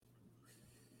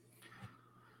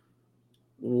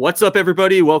What's up,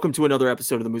 everybody? Welcome to another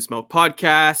episode of the Moose Milk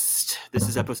Podcast. This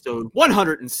is episode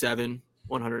 107.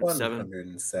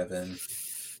 107.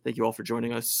 Thank you all for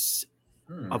joining us.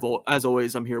 As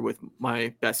always, I'm here with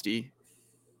my bestie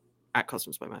at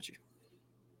Customs by Matthew.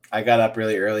 I got up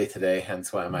really early today,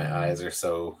 hence why my eyes are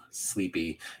so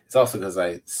sleepy. It's also because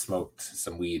I smoked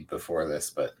some weed before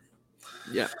this, but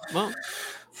yeah, well,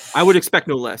 I would expect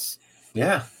no less.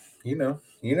 Yeah, you know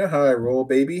how I roll,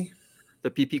 baby. The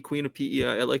PP Queen of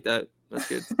PEI. I like that. That's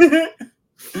good.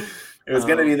 It was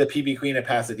going to be the PP Queen of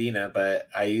Pasadena, but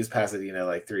I used Pasadena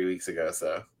like 3 weeks ago,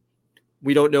 so.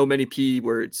 We don't know many P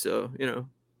words, so,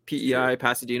 PEI,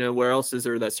 Pasadena. Where else is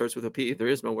there that starts with a P? There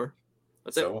is nowhere.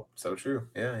 That's it. So true.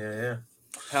 Yeah.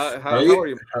 How are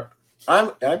you?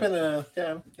 I've been,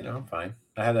 I'm fine.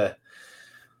 I had a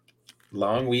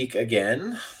long week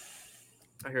again.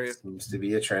 I hear you. Seems to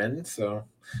be a trend, so.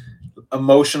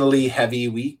 Emotionally heavy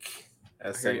week. I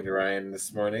was saying to Ryan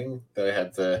this morning that I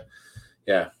had to,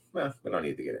 well, we don't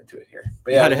need to get into it here.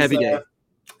 But yeah, had a heavy day.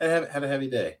 I had a heavy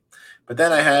day. But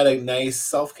then I had a nice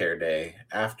self-care day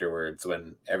afterwards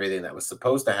when everything that was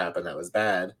supposed to happen that was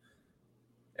bad.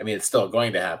 I mean, it's still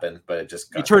going to happen, but it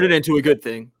just you turned it into a good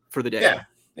thing for the day.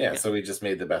 Yeah. So we just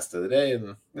made the best of the day, and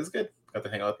it was good. Got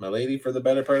to hang out with my lady for the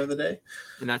better part of the day.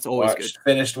 And that's always good.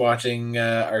 Finished watching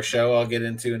our show I'll get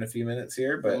into in a few minutes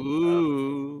here. But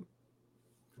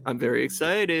I'm very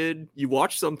excited. You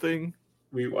watched something.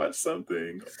 We watched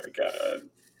something.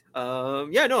 Oh,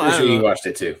 my God. I'm sure you watched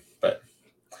it too, but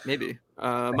maybe.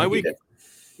 My week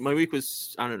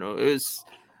was, I don't know. It's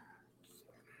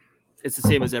the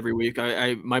same as every week.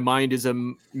 My mind is a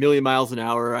million miles an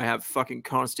hour. I have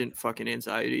constant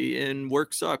anxiety, and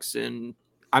work sucks. And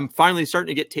I'm finally starting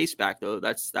to get taste back, though.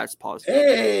 That's positive.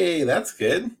 Hey, that's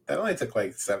good. That only took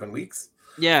like 7 weeks.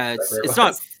 Yeah, it's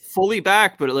not fully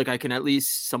back, but like I can at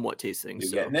least somewhat taste things.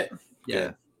 You getting it? Yeah.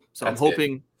 Good. So I'm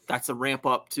hoping that's a ramp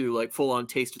up to like full on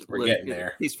taste. We're getting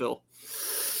there. Taste fill.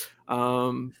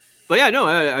 But yeah, no,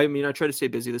 I mean, I try to stay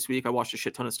busy this week. I watched a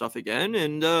shit ton of stuff again,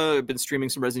 and I've been streaming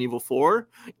some Resident Evil 4.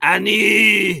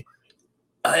 Annie!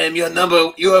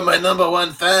 You are my number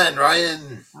one fan,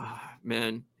 Ryan.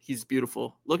 Man, he's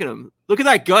beautiful. Look at him. Look at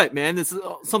that gut, man. This is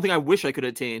something I wish I could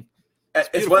attain.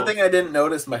 It's one thing I didn't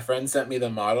notice. My friend sent me the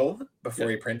model before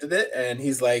he printed it, and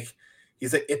he's like,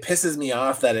 it pisses me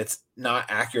off that it's not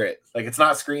accurate. Like, it's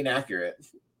not screen accurate.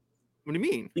 What do you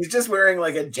mean? He's just wearing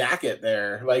like a jacket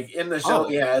there. Like in the show,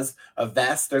 he has a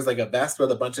vest. There's like a vest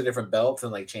with a bunch of different belts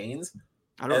and like chains.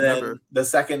 I don't remember. The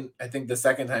second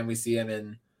time we see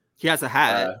him he has a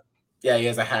hat. He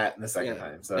has a hat in the second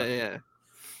time. So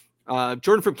yeah.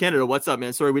 Jordan from Canada, what's up,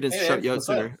 man? Sorry we didn't shut you out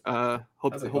sooner.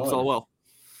 Hope it's all well.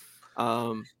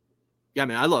 Yeah,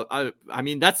 man, I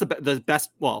mean, that's the best.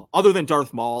 Well, other than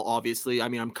Darth Maul, obviously. I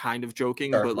mean, I'm kind of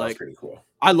joking, but like, pretty cool.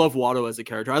 I love Watto as a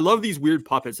character. I love these weird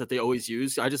puppets that they always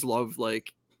use. I just love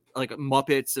like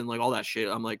Muppets and like all that shit.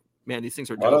 I'm like, man, these things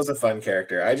are dope. Watto's a fun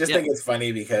character. I just think it's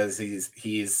funny because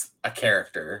he's a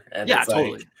character, and it's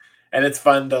totally. Like, and it's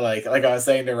fun to like I was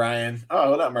saying to Ryan. Oh,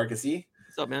 what up, Marcus? What's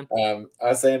up, man? I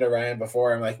was saying to Ryan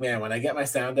before, I'm like, man, when I get my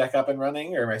sound deck up and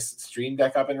running or my stream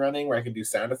deck up and running where I can do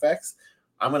sound effects,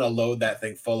 I'm gonna load that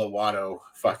thing full of Watto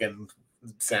fucking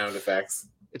sound effects.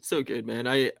 It's so good, man.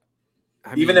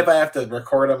 Even if I have to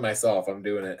record them myself, I'm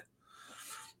doing it.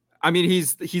 I mean,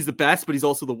 he's the best, but he's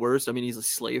also the worst. I mean, he's a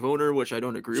slave owner, which I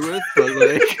don't agree with. But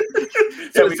like,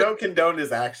 we don't condone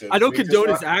his actions. I don't condone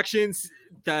his actions.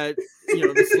 That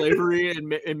the slavery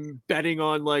and betting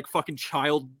on like fucking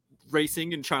child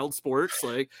racing and child sports.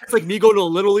 Like it's like me going to a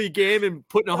little league game and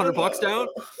putting $100 down.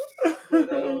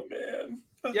 Oh man.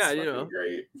 That's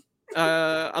great.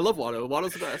 I love Watto.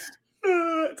 Watto's the best.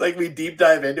 It's like we deep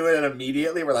dive into it and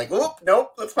immediately we're like, oh,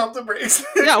 nope, let's pump the brakes.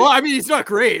 Yeah, well, I mean, he's not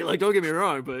great. Like, don't get me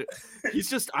wrong, but he's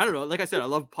just, I don't know. Like I said, I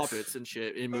love puppets and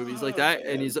shit in movies like that.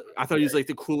 Man. And I thought he was like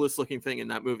the coolest looking thing in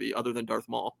that movie other than Darth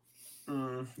Maul.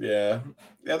 Yeah.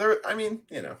 I mean,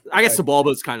 I guess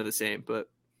Sebulba's kind of the same, but.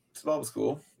 Sebulba's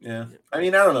cool. Yeah. I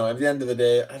mean, I don't know. At the end of the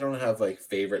day, I don't have like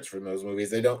favorites from those movies.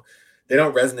 They don't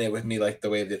resonate with me like the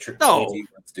way the trilogy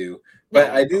ones do.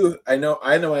 But I do. I know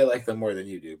I like them more than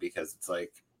you do because it's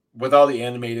like with all the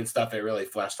animated stuff, it really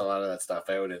fleshed a lot of that stuff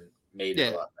out and made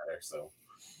it a lot better. So,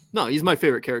 no, he's my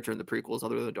favorite character in the prequels,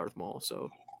 other than Darth Maul. So,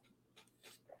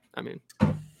 I mean,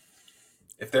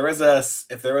 if there was a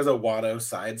Watto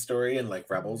side story in like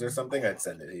Rebels or something, I'd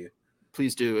send it to you.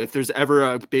 Please do. If there's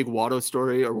ever a big Watto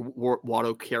story or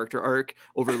Watto character arc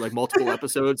over like multiple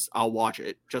episodes, I'll watch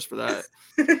it just for that.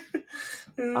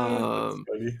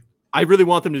 I really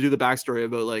want them to do the backstory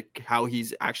about like how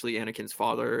he's actually Anakin's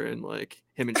father and like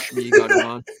him and Shmi got it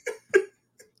on.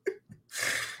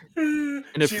 And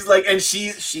she's like, and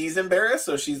she's embarrassed,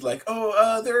 so she's like,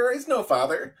 "Oh, there is no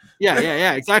father."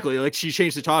 Yeah, exactly. Like she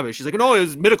changed the topic. She's like, "No, it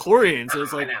was midichlorians." So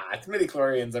it's like, it's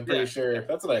midichlorians. I'm pretty sure.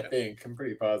 That's what I think. I'm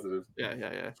pretty positive. Yeah.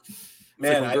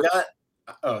 Man, like I got.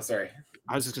 Oh, sorry.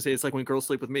 I was just gonna say it's like when girls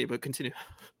sleep with me, but continue.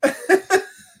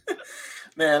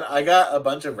 Man, I got a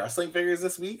bunch of wrestling figures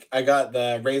this week. I got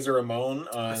the Razor Ramon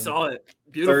on I saw it.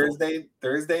 Beautiful.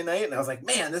 Thursday night, and I was like,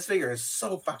 man, this figure is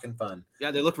so fucking fun.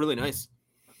 Yeah, they look really nice.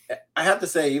 I have to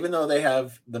say, even though they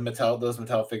have those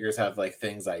Mattel figures have like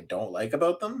things I don't like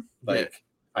about them, like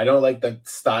I don't like the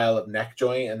style of neck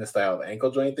joint and the style of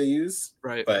ankle joint they use.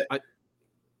 Right. But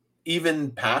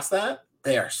even past that,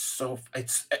 they are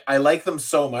I like them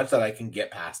so much that I can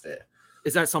get past it.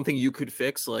 Is that something you could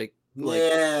fix?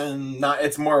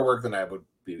 It's more work than it'd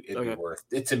be worth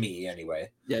it to me anyway.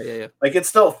 Yeah. Like it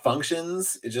still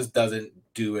functions, it just doesn't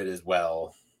do it as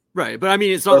well. Right, but I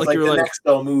mean, it's not like you're the neck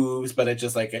still moves, but it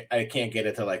just like I can't get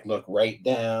it to like look right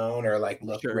down or like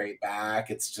look right back.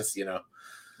 It's just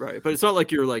right, but it's not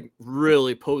like you're like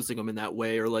really posing them in that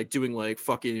way or like doing like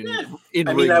fucking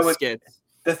in-ring skits.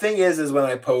 The thing is when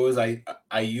I pose,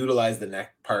 I utilize the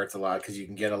neck parts a lot because you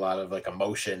can get a lot of like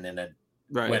emotion in it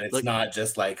when it's not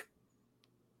just like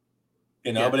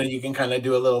but then you can kind of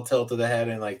do a little tilt of the head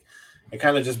and like it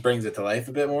kind of just brings it to life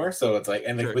a bit more. So it's like,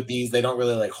 and like with these, they don't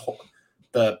really like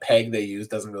the peg they use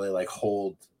doesn't really like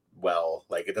hold well.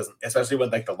 Like it doesn't, especially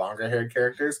with like the longer haired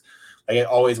characters. Like it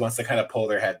always wants to kind of pull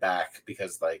their head back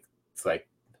because like it's like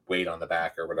weight on the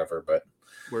back or whatever. But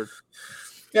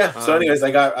yeah. So anyways,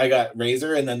 I got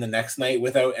Razor, and then the next night,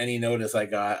 without any notice, I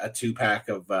got a 2-pack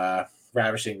of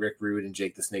Ravishing Rick Rude and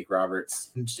Jake the Snake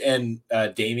Roberts, and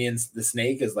Damien's the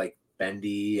Snake is like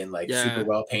bendy and like super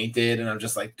well painted, and I'm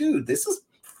just like, dude, this is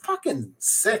fucking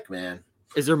sick, man.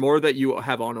 Is there more that you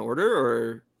have on order,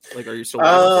 or like are you still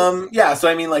so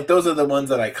I mean, like those are the ones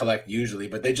that I collect usually,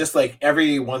 but they just like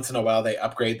every once in a while they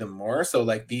upgrade them more. So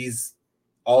like these,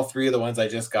 all 3 of the ones I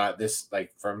just got this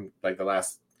like from like the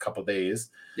last couple days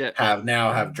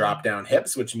have drop down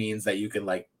hips, which means that you can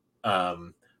like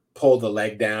pull the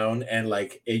leg down and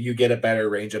like you get a better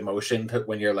range of motion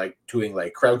when you're like doing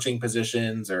like crouching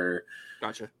positions or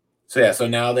so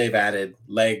now they've added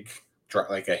leg drop,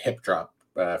 like a hip drop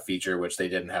feature, which they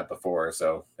didn't have before,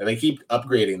 so they keep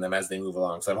upgrading them as they move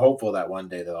along. So I'm hopeful that one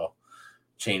day they'll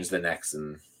change the necks,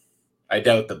 and I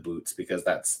doubt the boots because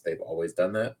they've always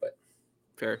done that. But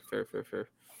fair.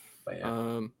 But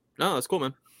no, that's cool,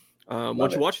 man.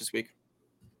 What'd you watch this week?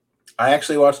 I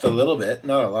actually watched a little bit,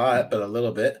 not a lot, but a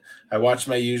little bit. I watched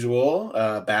my usual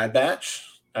Bad Batch,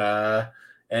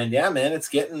 and yeah, man, it's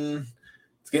getting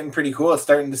pretty cool. It's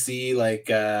starting to see like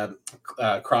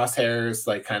Crosshairs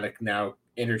like kind of now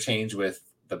interchange with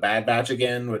the Bad Batch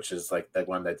again, which is like the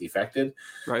one that defected.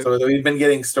 Right. So we've been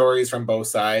getting stories from both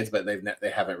sides, but they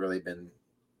haven't really been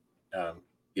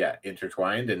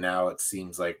intertwined, and now it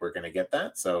seems like we're gonna get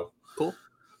that. So cool.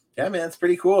 Yeah, man, it's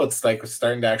pretty cool. It's like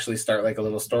starting to actually start like a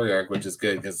little story arc, which is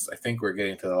good because I think we're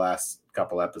getting to the last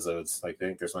couple episodes. Like I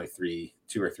think there's only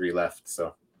 2 or 3 left.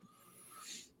 So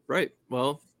right.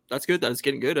 Well, that's good. That's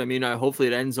getting good. I mean, hopefully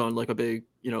it ends on like a big,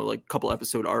 like couple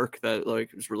episode arc that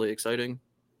like is really exciting.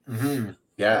 Mm-hmm.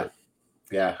 Yeah.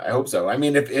 I hope so. I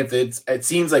mean, if it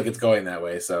seems like it's going that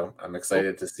way, so I'm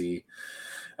excited to see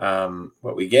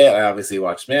what we get. I obviously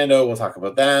watched Mando. We'll talk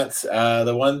about that.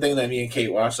 The one thing that me and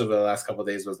Kate watched over the last couple of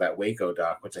days was that Waco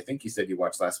doc, which I think you said you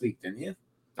watched last week, didn't you?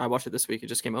 I watched it this week. It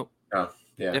just came out. Oh,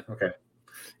 yeah. Yep. Okay.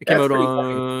 It came out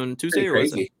on Tuesday or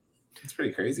Wednesday. It's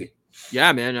pretty crazy.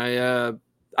 Yeah, man.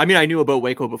 I mean, I knew about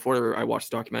Waco before I watched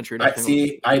the documentary.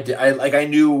 I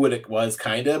knew what it was,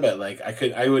 kind of, but like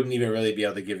I wouldn't even really be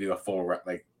able to give you a full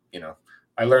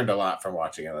I learned a lot from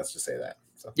watching it. Let's just say that.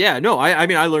 So. Yeah, no, I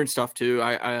mean, I learned stuff too.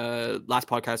 I last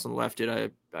podcast on the left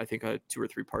did I think a 2 or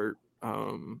 3 part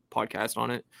podcast on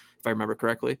it, if I remember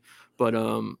correctly. But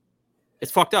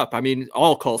it's fucked up. I mean,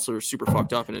 all cults are super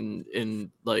fucked up, and in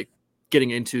like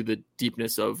getting into the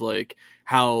deepness of like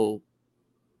how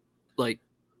like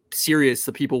serious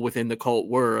the people within the cult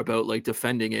were about like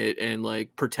defending it and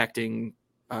like protecting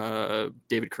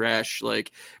David Koresh.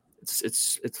 Like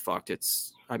it's fucked. It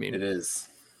is.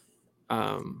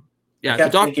 Yeah, the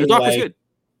doc is good.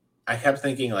 I kept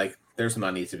thinking like there's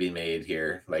money to be made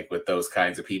here, like with those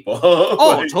kinds of people.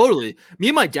 Oh, totally. Me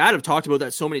and my dad have talked about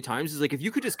that so many times. Is like if you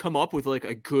could just come up with like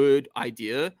a good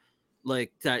idea,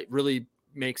 like that really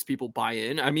makes people buy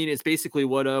in. I mean, it's basically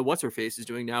what what's her face is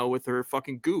doing now with her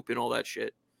fucking goop and all that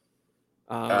shit.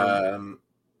 Fucking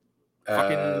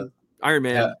Iron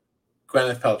Man.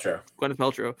 Gwyneth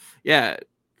Paltrow. Yeah,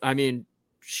 I mean,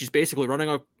 she's basically running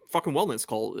a fucking wellness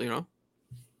cult.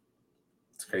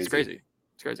 It's crazy.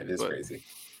 It's crazy. It is crazy.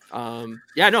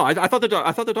 Yeah, no, I thought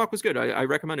the doc was good. I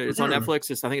recommend it. It's on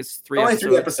Netflix. I think it's only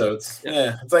 3 episodes.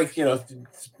 Yeah. It's like,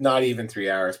 not even 3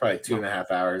 hours, probably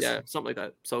 2.5 hours. Yeah, something like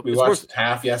that. So we watched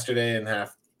half yesterday and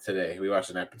half today. We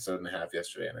watched an episode and a half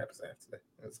yesterday and an episode today.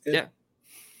 It's good. Yeah,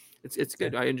 it's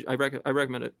good. I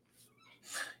recommend it.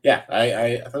 Yeah,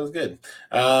 I thought it was good.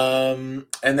 And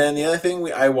then the other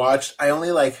thing I watched, I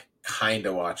only like kind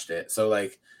of watched it. So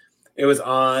like it was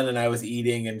on and I was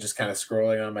eating and just kind of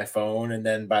scrolling on my phone. And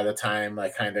then by the time I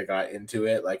kind of got into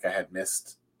it, like I had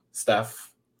missed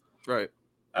stuff. Right.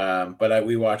 But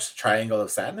we watched Triangle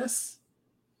of Sadness.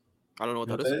 I don't know what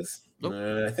that is. Nope.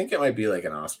 I think it might be like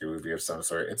an Oscar movie of some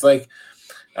sort. It's like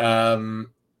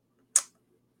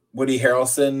Woody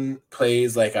Harrelson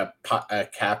plays like a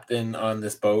captain on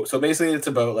this boat. So basically it's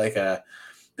about like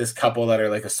this couple that are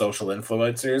like a social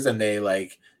influencers, and they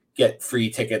like get free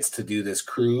tickets to do this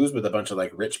cruise with a bunch of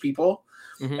like rich people.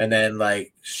 And then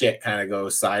like shit kind of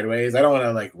goes sideways. I don't want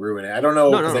to like ruin it. I don't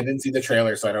know because I didn't see the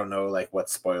trailer, so I don't know like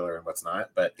what's spoiler and what's not.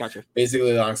 But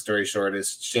basically, long story short,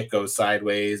 is shit goes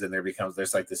sideways, and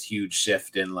there's like this huge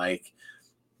shift in like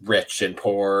rich and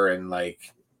poor, and like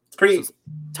it's pretty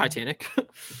Titanic.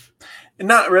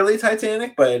 Not really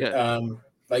Titanic, but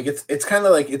like it's kind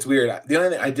of like it's weird. The only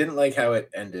thing I didn't like how it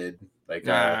ended. Like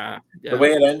the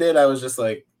way it ended, I was just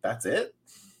like, that's it.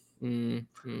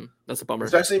 That's a bummer,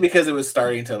 especially because it was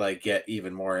starting to like get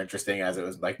even more interesting as it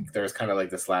was like there was kind of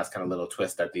like this last kind of little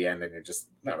twist at the end, and you're just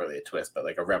not really a twist but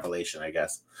like a revelation, I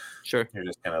guess. Sure. You're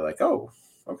just kind of like, oh,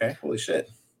 okay, holy shit.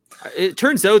 It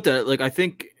turns out that like I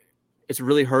think it's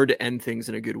really hard to end things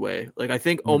in a good way. Like I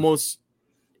think almost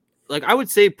like I would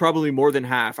say probably more than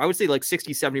half. I would say like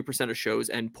 60-70% of shows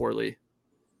end poorly.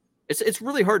 It's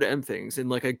really hard to end things in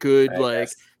like a good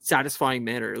satisfying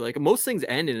manner. Like most things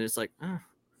end and it's like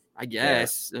I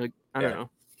guess. I don't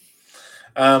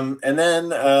know. And then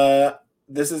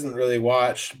this isn't really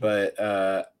watched, but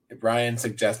Ryan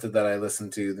suggested that I listen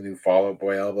to the new Fall Out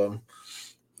Boy album.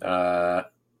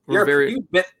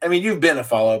 You've been a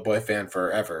Fall Out Boy fan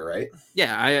forever, right?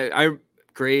 Yeah, I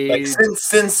grade like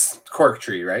since Cork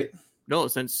Tree, right? No,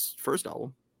 since first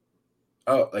album.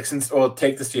 Oh, like since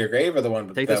Take This to Your Grave, or the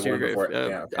one Take This to Your Grave. Before?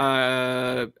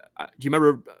 Yeah. Do you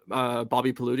remember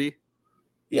Bobby Paludi?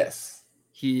 Yes.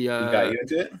 He got you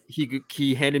into it?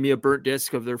 He handed me a burnt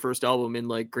disc of their first album in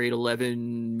like grade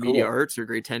 11 media arts or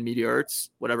grade 10 media arts,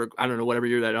 whatever. I don't know, whatever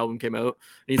year that album came out.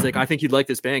 And he's like, I think you'd like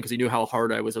this band because he knew how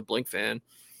hard I was a Blink fan.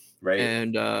 Right.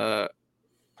 And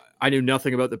I knew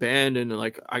nothing about the band. And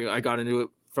like, I got into it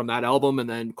from that album. And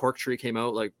then Cork Tree came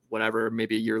out like whatever,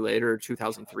 maybe a year later,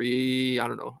 2003. I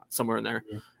don't know, somewhere in there.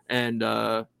 And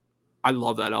I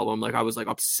love that album. Like I was like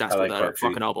obsessed with that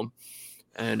fucking album.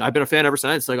 And I've been a fan ever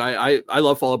since. Like I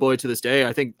love Fall Out Boy to this day.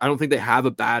 I don't think they have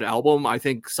a bad album. I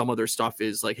think some of their stuff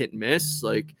is like hit and miss.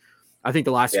 Like I think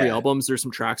the last 3 albums, there's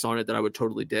some tracks on it that I would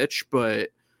totally ditch,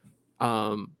 but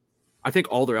I think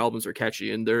all their albums are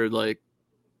catchy and they're like,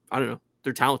 I don't know,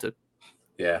 they're talented.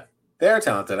 Yeah, they are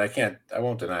talented. I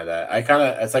won't deny that.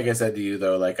 It's like I said to you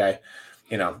though, like I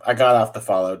got off the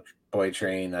Fall Out Boy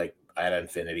train like at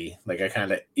Infinity. Like I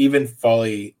kind of even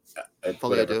Folly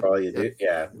you do.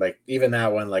 Yeah, like even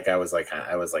that one, like I was like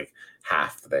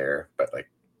half there, but like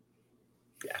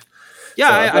so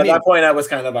at that point I was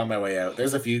kind of on my way out.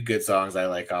 There's a few good songs I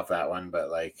like off that one, but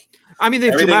like I mean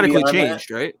they've dramatically changed,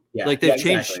 right? Yeah, like they've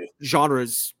changed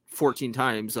genres 14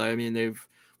 times. I mean they've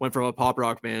went from a pop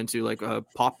rock band to like a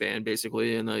pop band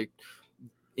basically, and like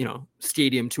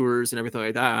stadium tours and everything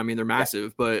like that. I mean they're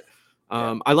massive, but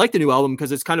I like the new album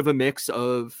because it's kind of a mix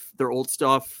of their old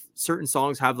stuff. Certain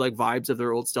songs have like vibes of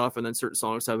their old stuff, and then certain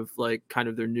songs have like kind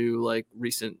of their new like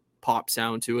recent pop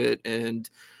sound to it. And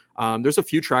there's a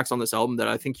few tracks on this album that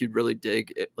I think you'd really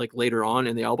dig like later on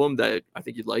in the album that I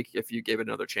think you'd like if you gave it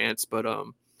another chance. But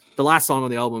the last song on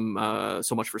the album,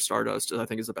 So Much for Stardust, I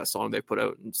think is the best song they've put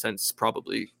out since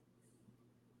probably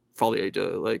Folie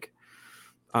de like.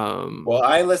 Well,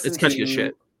 I listened. It's catchy as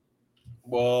shit.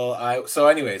 Well, so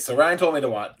Ryan told me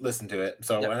to listen to it.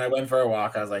 So when I went for a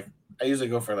walk, I was like, I usually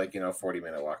go for like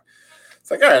 40-minute walk.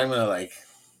 It's like, all right, I'm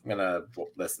gonna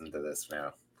listen to this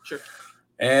now. Sure.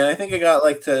 And I think I got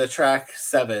like to track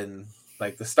 7,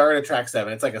 like the start of track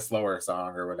 7. It's like a slower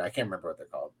song or what, I can't remember what they're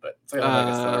called, but it's like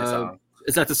a slower song.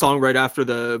 Is that the song right after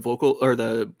the vocal or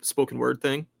the spoken word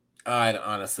thing? I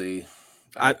honestly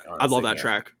love that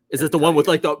track. Is it the one with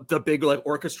like the big like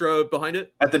orchestra behind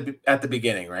it? At the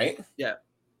beginning, right? Yeah.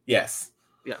 Yes.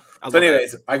 Yeah. So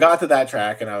anyways, I got to that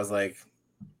track and I was like,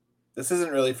 this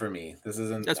isn't really for me. This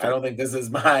isn't. I don't think this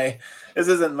isn't my.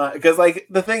 Because like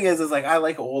the thing is like I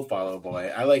like old Fall Out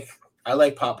Boy. I like I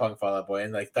like pop punk Fall Out Boy,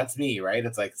 and like that's me, right?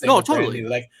 It's like no, totally. Brand New.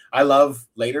 Like I love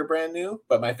later Brand New,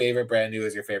 but my favorite Brand New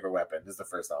is Your Favorite Weapon is the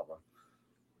first album,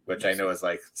 which I know is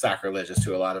like sacrilegious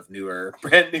to a lot of newer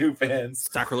Brand New fans.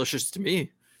 Sacrilegious to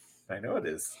me. I know it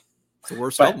is. It's the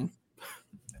worst album.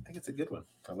 I think it's a good one.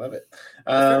 I love it.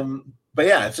 But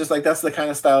yeah, it's just like that's the kind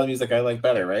of style of music I like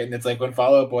better, right? And it's like when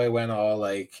Fall Out Boy went all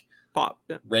like pop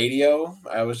radio,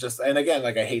 I was just, and again,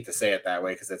 like I hate to say it that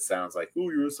way because it sounds like, oh,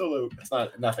 you're a solo. It's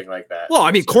not nothing like that. Well,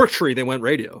 I mean, Cork Tree, they went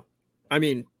radio. I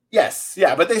mean, yes,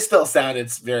 yeah, but they still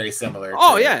sounded very similar.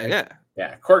 Oh yeah.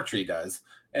 Cork Tree does,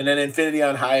 and then Infinity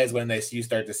on High is when you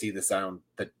start to see the sound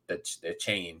that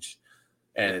change,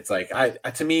 and it's like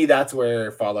to me that's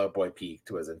where Fall Out Boy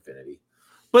peaked was Infinity.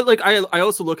 But like I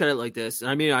also look at it like this.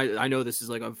 I mean, I know this is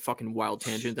like a fucking wild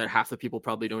tangent that half the people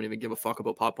probably don't even give a fuck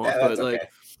about pop punk. But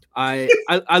like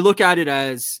I look at it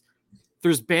as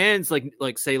there's bands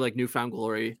like say like Newfound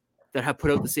Glory that have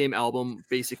put out the same album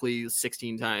basically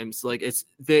 16 times. Like it's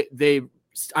they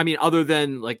I mean, other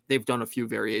than like they've done a few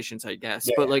variations, I guess.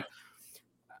 But like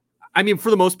I mean, for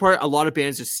the most part, a lot of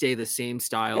bands just stay the same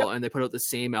style and they put out the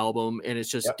same album and it's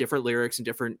just different lyrics and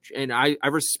different. And I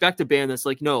respect a band that's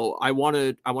like, no, I want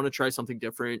to try something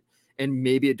different and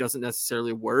maybe it doesn't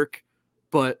necessarily work,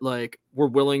 but like we're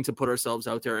willing to put ourselves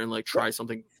out there and like try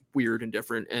something weird and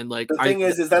different. And like the thing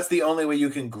is that's the only way you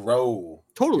can grow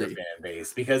your fan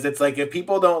base, because it's like if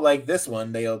people don't like this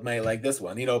one, they might like this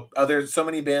one. You know, so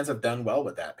many bands have done well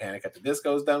with that. Panic at the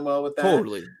Disco's done well with that.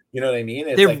 Totally. You know what I mean?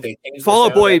 It's like they change Fall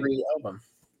Out Boy every album.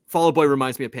 Fall Out Boy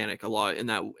reminds me of Panic a lot in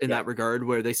that regard,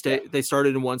 where they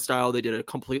started in one style, they did a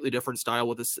completely different style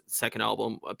with the second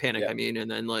album, Panic. I mean, and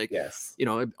then like you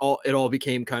know, it all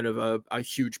became kind of a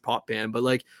huge pop band. But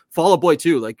like Fall Out Boy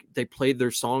too, like they played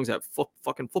their songs at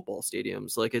fucking football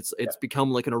stadiums. Like it's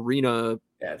become like an arena.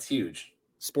 Yeah, it's huge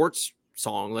sports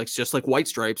song, like it's just like White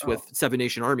Stripes with Seven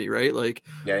Nation Army, right? Like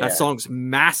that song's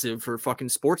massive for fucking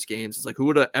sports games. It's like who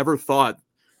would have ever thought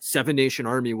Seven Nation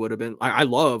Army would have been. I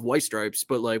love White Stripes,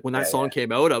 but like when that song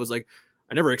came out, I was like,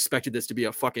 I never expected this to be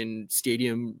a fucking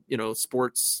stadium, you know,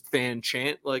 sports fan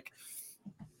chant. Like,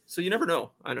 so you never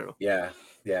know. I don't know.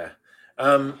 Yeah.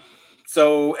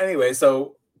 So anyway,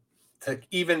 so to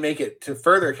even make it to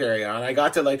further carry on, I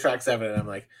got to like track 7 and I'm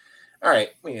like, all right,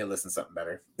 we need to listen to something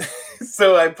better.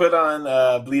 So I put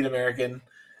on Bleed American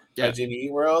by Jimmy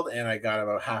Eat World, and I got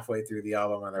about halfway through the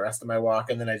album on the rest of my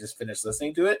walk, and then I just finished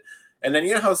listening to it. And then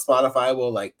you know how Spotify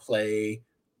will like play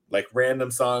like random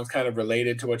songs kind of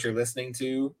related to what you're listening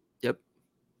to? Yep.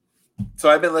 So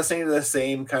I've been listening to the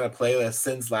same kind of playlist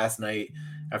since last night.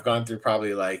 I've gone through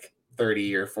probably like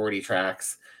 30 or 40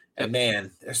 tracks. And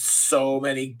man, there's so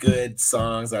many good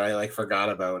songs that I like forgot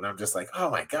about. And I'm just like,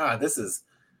 oh my God, this is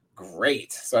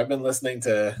great. So I've been listening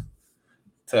to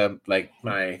like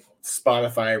my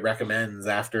Spotify recommends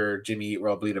after Jimmy Eat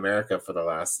World Bleed America for the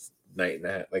last night and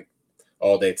a half, like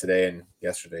all day today and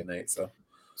yesterday night.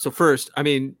 So first, I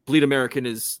mean, Bleed American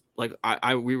is like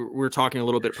we were talking a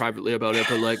little bit privately about it,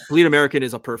 but like Bleed American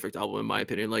is a perfect album in my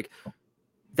opinion. Like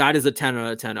that is a 10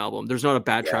 out of 10 album. There's not a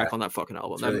bad track on that fucking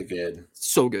album. It's really good.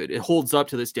 So good. It holds up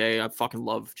to this day. I fucking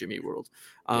love Jimmy Eat World.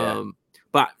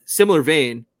 But similar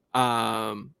vein,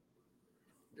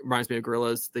 reminds me of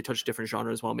Gorillaz. They touch different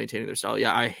genres while maintaining their style.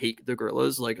 Yeah, I hate the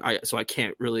Gorillaz. So I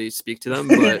can't really speak to them.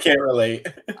 But can't relate.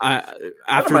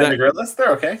 After that, the Gorillaz,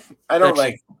 they're okay.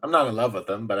 I'm not in love with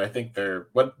them, but I think there's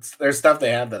stuff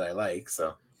they have that I like.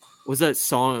 So was that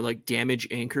song like Damage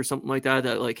Inc. or something like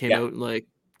that like came out in like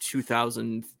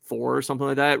 2004 or something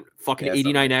like that? Fucking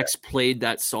 89X played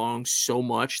that song so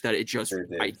much that it just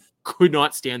I could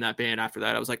not stand that band after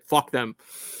that. I was like, fuck them.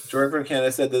 Jordan from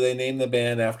Canada said that they named the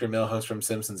band after Milhouse from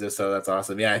Simpsons. If so, that's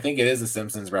awesome. Yeah, I think it is a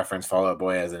Simpsons reference. Fall Out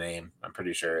Boy as a name. I'm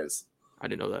pretty sure it is. I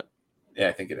didn't know that. Yeah,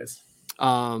 I think it is.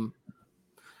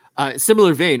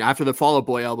 Similar vein, after the Fall Out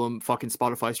Boy album, fucking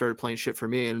Spotify started playing shit for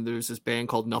me, and there's this band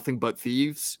called Nothing But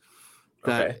Thieves.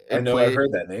 I've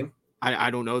heard that name. I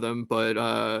don't know them, but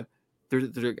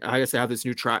I guess they have this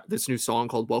new song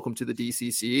called Welcome to the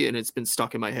DCC, and it's been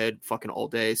stuck in my head fucking all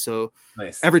day. So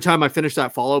every time I finish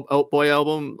that Fall Out Boy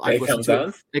album, I listen to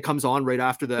it. It comes on right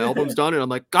after the album's done, and I'm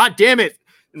like, God damn it.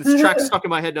 And this track's stuck in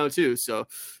my head now too. So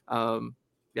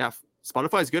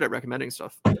Spotify is good at recommending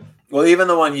stuff. Well, even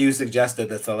the one you suggested,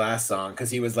 that's the last song,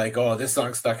 because he was like, oh, this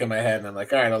song's stuck in my head. And I'm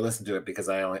like, all right, I'll listen to it, because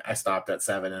I stopped at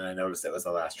 7 and I noticed it was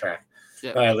the last track.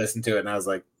 Yeah. And I listened to it and I was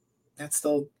like, that's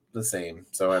still the same.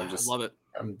 So I love it.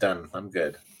 I'm done. I'm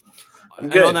good. I'm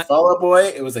good. Fall Out Boy,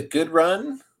 it was a good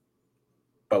run,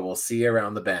 but we'll see you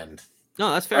around the bend.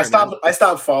 No, that's fair. I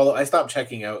stopped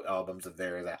checking out albums of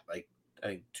theirs at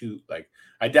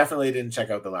I definitely didn't check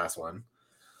out the last one.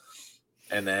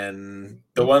 and then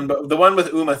the one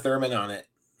with Uma Thurman on it.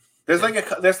 There's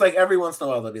like every once in a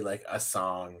while there'll be like a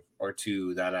song or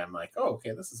two that I'm like, oh,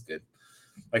 okay, this is good.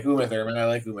 Like Uma Thurman, I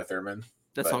like Uma Thurman.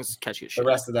 That song's catchy as shit. The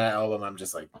rest of that album, I'm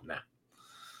just like, nah.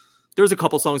 There's a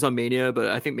couple songs on Mania, but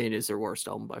I think Mania is their worst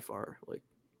album by far. Like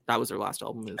that was their last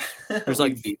album. There's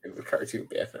like the cartoon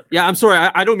band. Yeah, I'm sorry.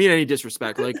 I don't mean any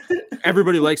disrespect. Like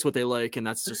everybody likes what they like, and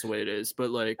that's just the way it is. But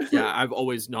like, yeah, I've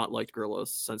always not liked Gorillaz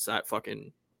since that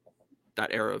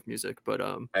era of music. But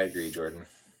I agree, Jordan.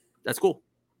 That's cool.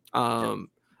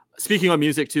 Speaking on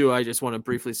music too, I just want to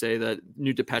briefly say that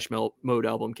new Depeche Mode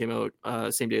album came out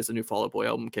same day as the new Fall Out Boy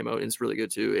album came out, and it's really good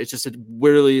too. It's just a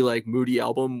really like moody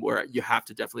album where you have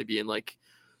to definitely be in like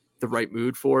the right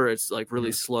mood for. It's like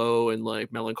really slow and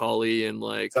like melancholy and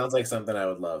like sounds like something I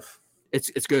would love.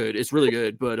 It's good. It's really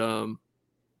good, but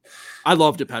I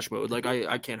love Depeche Mode. Like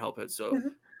I can't help it. So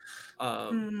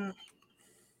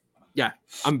yeah,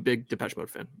 I'm a big Depeche Mode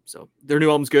fan. So their new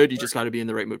album's good. You just got to be in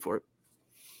the right mood for it.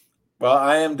 Well,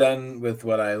 I am done with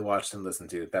what I watched and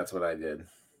listened to. That's what I did.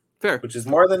 Fair. Which is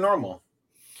more than normal.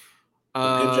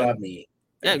 Good job, me.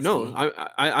 Yeah, no,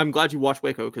 I'm glad you watched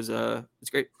Waco because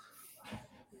it's great.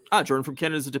 Jordan from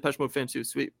Canada is a Depeche Mode fan too.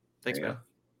 Sweet. Thanks, man.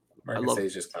 Marcus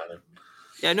is just kind of.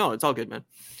 Yeah, no, it's all good, man.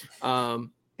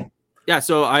 Yeah,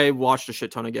 so I watched a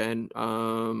shit ton again.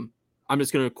 I'm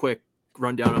just going to quick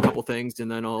run down a couple things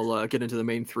and then I'll get into the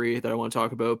main three that I want to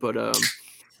talk about. But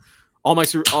all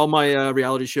my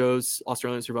reality shows,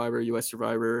 Australian Survivor, US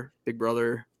Survivor, Big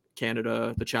Brother,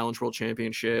 Canada, the Challenge World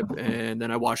Championship, and then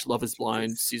I watched Love is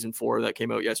Blind season 4 that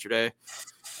came out yesterday.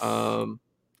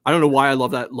 I don't know why I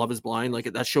love that Love is Blind.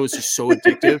 Like that show is just so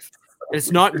addictive. It's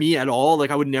not me at all.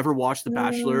 Like I would never watch The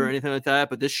Bachelor or anything like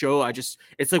that. But this show,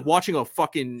 it's like watching a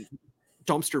fucking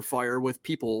dumpster fire with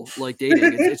people like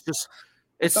dating.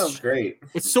 It sounds great.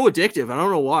 It's so addictive. I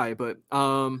don't know why, but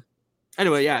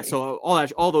anyway, yeah. So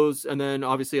all those, and then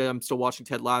obviously I'm still watching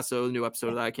Ted Lasso. The new episode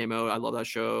of that came out. I love that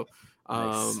show.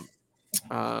 Nice.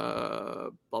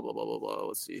 Blah blah blah blah blah.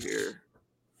 Let's see here.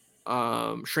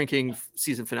 Shrinking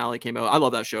season finale came out. I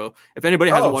love that show. If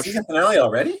anybody hasn't watched season finale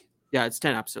already, yeah, it's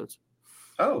 10 episodes.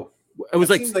 Oh, it was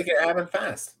seems like it happened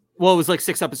fast. Well, it was like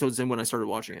 6 episodes in when I started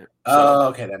watching it. So,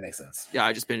 okay, that makes sense. Yeah,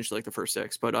 I just binged like the first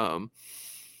 6, but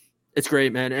it's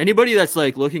great, man. Anybody that's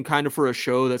like looking kind of for a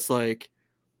show that's like,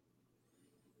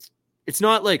 it's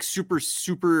not like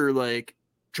super like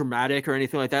dramatic or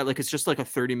anything like that. Like it's just like a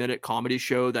 30-minute comedy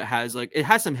show that has like, it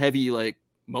has some heavy like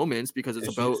moments because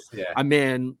it's about a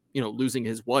man, losing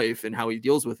his wife and how he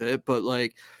deals with it. But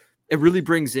like, it really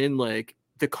brings in like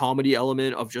the comedy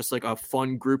element of just like a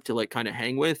fun group to like kind of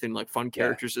hang with and like fun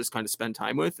characters just kind of spend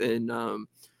time with. And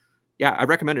yeah, I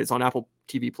recommend it. It's on Apple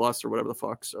TV Plus or whatever the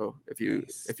fuck. So if you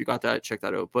got that, check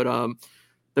that out. But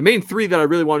the main 3 that I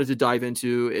really wanted to dive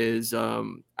into is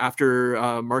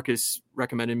after Marcus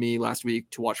recommended me last week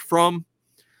to watch From.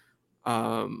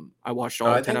 I watched all.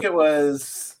 I think it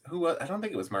was I don't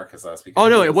think it was Marcus last week. Oh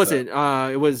no, it wasn't.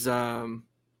 It was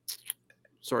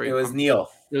sorry. It was Neil.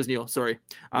 It was Neil. Sorry.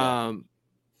 Yeah.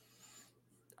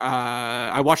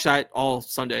 I watched that all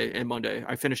Sunday and Monday.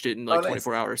 I finished it in like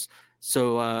 24 hours.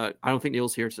 So I don't think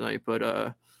Neil's here tonight, but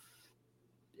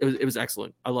it was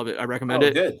excellent. I love it. I recommend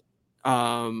it. Good.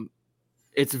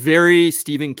 It's very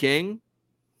Stephen King.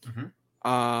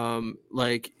 Mm-hmm.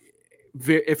 Like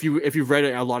if you've read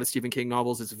a lot of Stephen King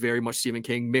novels, it's very much Stephen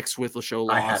King mixed with the show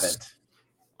Lost. I haven't.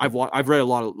 I've read a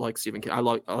lot of like Stephen King. I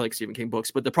like Stephen King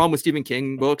books, but the problem with Stephen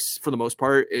King books for the most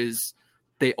part is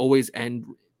they always end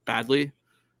badly.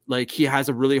 Like he has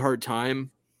a really hard time.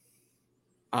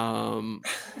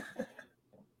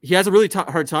 He has a really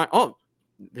hard time. Oh,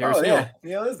 there's Neil. Yeah.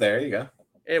 Neil is there. You go.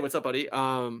 Hey, what's up, buddy?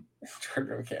 Jordan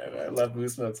from Canada. I love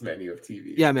Moose Note's menu of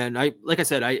TV. Yeah, man. Like I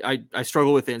said, I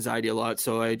struggle with anxiety a lot,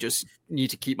 so I just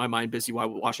need to keep my mind busy while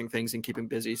watching things and keeping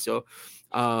busy. So,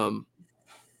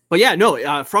 but yeah,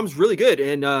 no, From's really good,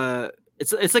 and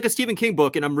it's like a Stephen King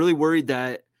book, and I'm really worried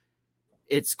that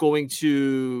it's going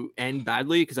to end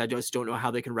badly because I just don't know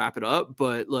how they can wrap it up.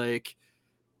 But like,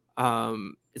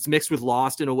 it's mixed with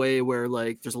Lost in a way where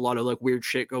like there's a lot of like weird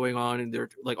shit going on, and they're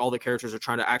like all the characters are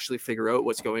trying to actually figure out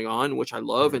what's going on, which I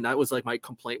love. And that was like my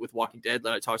complaint with Walking Dead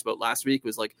that I talked about last week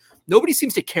was like nobody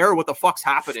seems to care what the fuck's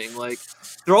happening. Like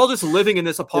they're all just living in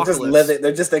this apocalypse.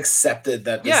 They're just accepted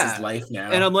that this is life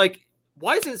now. And I'm like,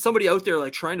 why isn't somebody out there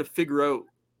like trying to figure out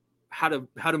how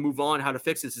to move on, how to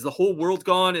fix this? Is the whole world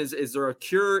gone? Is there a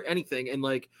cure? Anything? And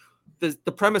like the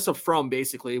premise of From,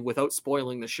 basically, without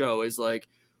spoiling the show, is like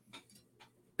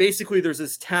basically there's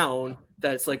this town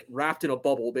that's like wrapped in a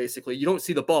bubble. Basically, you don't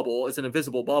see the bubble; it's an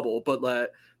invisible bubble,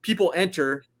 but people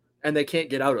enter and they can't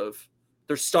get out of.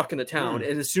 they're stuck in the town,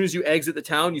 and as soon as you exit the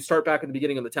town, you start back at the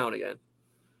beginning of the town again.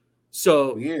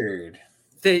 So weird.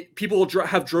 People will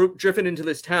have driven into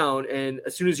this town, and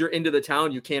as soon as you're into the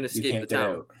town, you can't escape the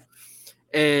town. Out.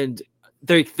 And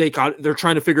they're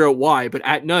trying to figure out why, but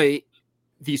at night,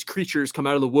 these creatures come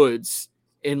out of the woods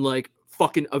and like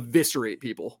fucking eviscerate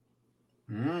people.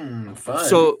 Fun.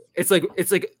 So it's like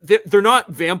they're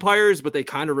not vampires, but they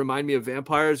kind of remind me of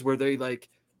vampires, where they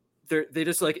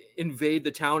just like invade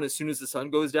the town as soon as the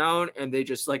sun goes down, and they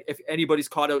just like, if anybody's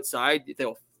caught outside,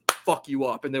 they'll fuck you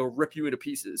up and they'll rip you into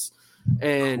pieces.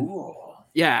 And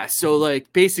yeah, so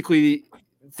like basically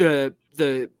the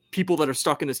people that are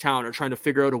stuck in this town are trying to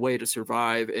figure out a way to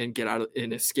survive and get out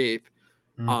and escape.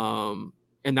 And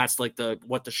that's like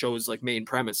what the show's like main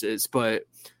premise is. But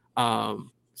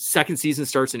second season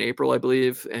starts in April, I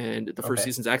believe, and the first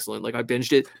season's excellent. Like I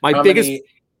binged it. How biggest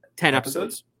 10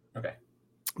 episodes. Okay.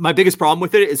 My biggest problem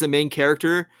with it is the main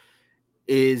character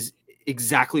is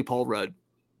exactly Paul Rudd.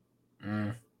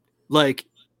 Like,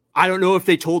 I don't know if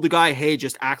they told the guy, hey,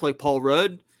 just act like Paul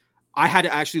Rudd. I had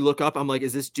to actually look up. I'm like,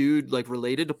 is this dude like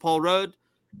related to Paul Rudd?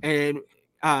 And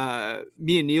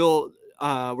me and Neil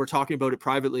were talking about it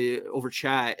privately over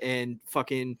chat, and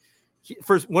fucking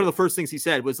one of the first things he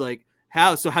said was like,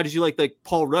 how did you like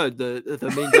Paul Rudd,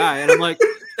 the main guy? And I'm like,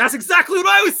 that's exactly what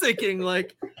I was thinking.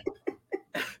 Like,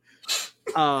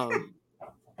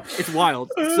 it's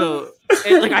wild. So,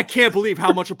 and, like, I can't believe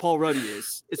how much of Paul Rudd he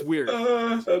is. It's weird.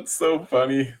 That's so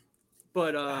funny.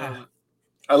 But I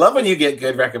love when you get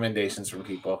good recommendations from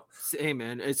people. Hey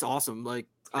man, it's awesome. Like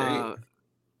I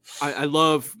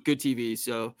love good TV.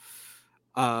 So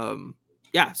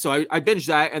yeah, so I binged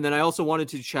that, and then I also wanted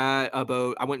to chat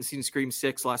about, I went and seen Scream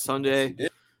 6 last Sunday. Yes,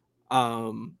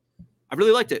 I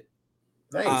really liked it.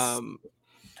 Nice.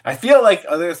 I feel like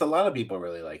there's a lot of people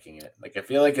really liking it. Like, I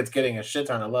feel like it's getting a shit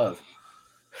ton of love.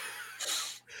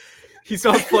 He's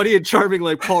not funny and charming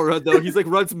like Paul Rudd, though. He's like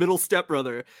Rudd's middle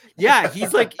stepbrother. Yeah,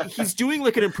 he's doing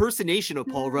like an impersonation of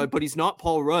Paul Rudd, but he's not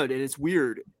Paul Rudd, and it's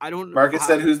weird. Marcus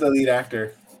said, who's the lead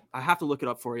actor? I have to look it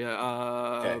up for you.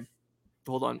 Okay.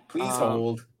 Hold on. Please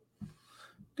hold.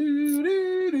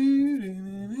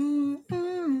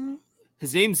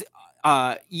 His name's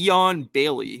Ian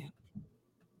Bailey.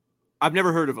 I've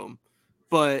never heard of him,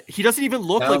 but he doesn't even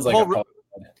look like Paul Rudd.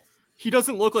 He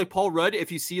doesn't look like Paul Rudd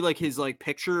if you see like his like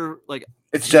picture, like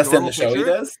it's just in the show he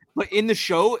does. But in the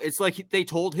show, it's like they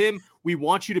told him, we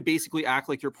want you to basically act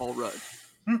like you're Paul Rudd.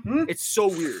 It's so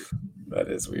weird. That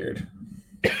is weird.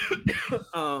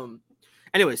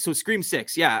 Anyway, so Scream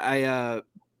 6. Yeah, I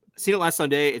seen it last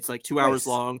Sunday. It's like 2 hours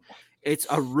long. It's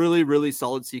a really, really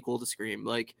solid sequel to Scream.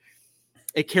 Like,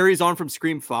 it carries on from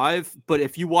Scream 5, but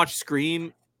if you watch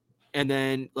Scream and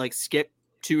then like skip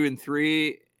 2 and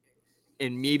 3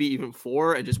 and maybe even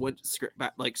 4 and just went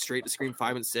straight to Scream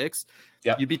 5 and 6,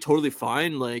 you'd be totally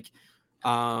fine. Like,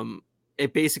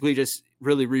 it basically just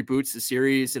really reboots the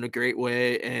series in a great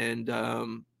way, and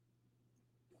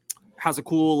has a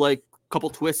cool like couple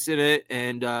twists in it,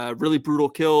 and really brutal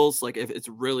kills. Like, if it's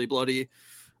really bloody.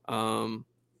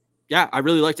 Yeah, I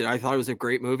really liked it. I thought it was a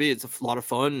great movie. It's a lot of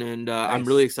fun, and I'm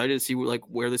really excited to see like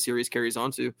where the series carries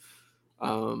on to.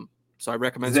 So I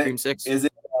recommend Scream 6. Is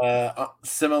it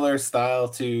similar style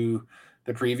to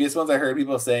the previous ones? I heard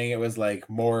people saying it was like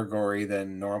more gory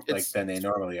than than they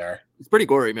normally are. It's pretty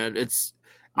gory, man.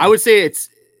 I would say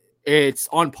it's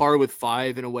on par with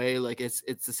 5 in a way. Like, it's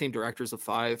the same directors of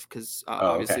 5, because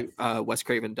obviously Wes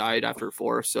Craven died after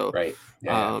 4, so they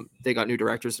got new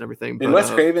directors and everything. Did Wes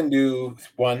Craven do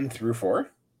 1 through 4?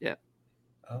 Yeah.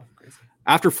 Oh, crazy.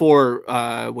 After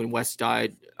 4, when Wes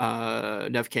died,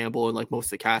 Nev Campbell and like most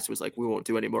of the cast was like, we won't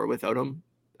do any more without him.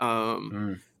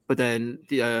 But then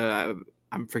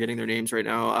I'm forgetting their names right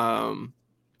now.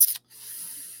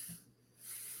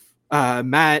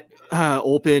 Matt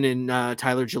Olpin and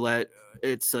Tyler Gillette.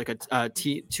 It's like a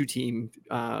two-person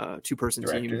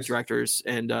team directors,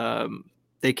 and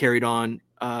they carried on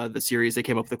the series. They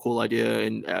came up with a cool idea,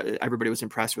 and everybody was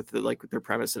impressed with their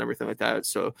premise and everything like that.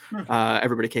 So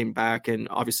everybody came back, and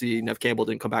obviously Nev Campbell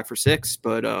didn't come back for 6,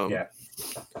 but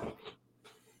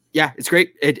yeah, it's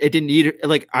great. It didn't need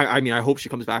like I mean, I hope she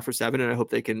comes back for 7, and I hope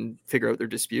they can figure out their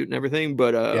dispute and everything.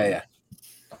 But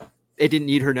it didn't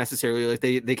need her necessarily. Like,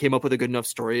 they came up with a good enough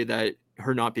story that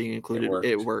her not being included,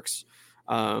 it works.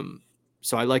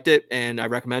 So I liked it, and I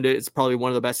recommend it. It's probably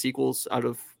one of the best sequels out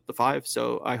of the 5.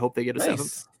 So I hope they get a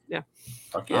 7th. Yeah.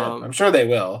 Fuck yeah. I'm sure they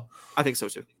will. I think so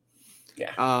too.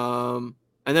 Yeah.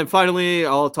 And then finally,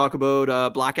 I'll talk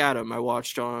about Black Adam. I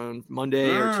watched on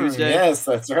Monday or Tuesday. Yes,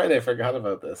 that's right. I forgot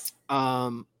about this.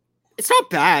 It's not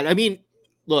bad. I mean,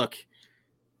 look,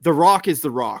 The Rock is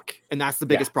The Rock, and that's the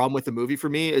biggest problem with the movie for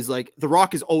me. Is like The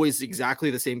Rock is always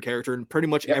exactly the same character in pretty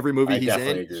much every movie he's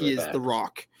in. He is The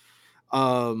Rock.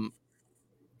 And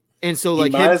so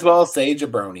like he might as well say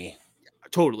jabroni.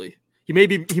 Totally. He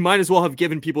might as well have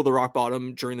given people the rock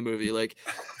bottom during the movie. Like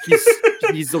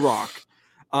he's The Rock.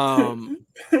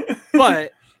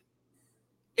 But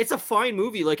it's a fine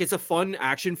movie. Like it's a fun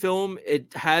action film.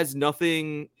 It has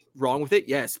nothing wrong with it.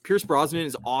 Yes, Pierce Brosnan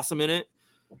is awesome in it.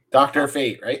 Dr.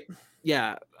 Fate, right?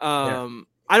 Yeah.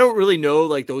 I don't really know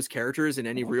like those characters in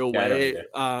any real way.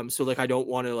 So like I don't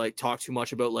want to like talk too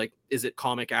much about like is it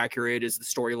comic accurate? Is the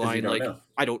storyline like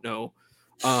I don't know.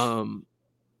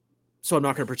 So I'm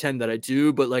not going to pretend that I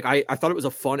do, but like I thought it was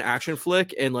a fun action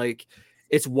flick, and like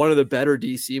it's one of the better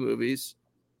DC movies.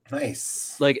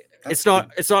 Nice. Like it's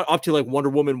not up to like Wonder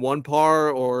Woman 1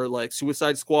 par or like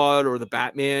Suicide Squad or the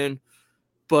Batman,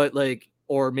 but like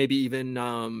or maybe even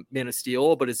Man of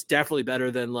Steel, but it's definitely better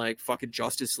than like fucking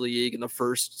Justice League and the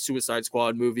first Suicide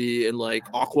Squad movie and like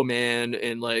Aquaman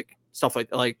and like stuff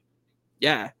like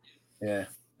yeah.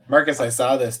 Marcus, I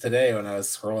saw this today when I was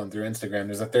scrolling through Instagram.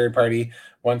 There's a third-party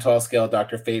 1/12 scale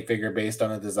Dr. Fate figure based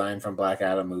on a design from Black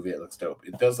Adam movie. It looks dope.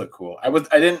 It does look cool. I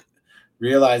didn't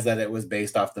realize that it was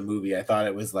based off the movie. I thought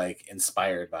it was like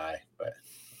inspired by, but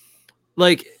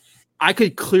like I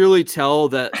could clearly tell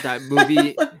that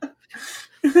movie.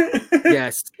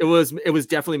 Yes, it was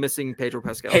definitely missing Pedro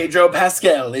Pascal. Pedro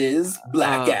Pascal is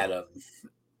Black Adam.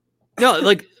 No,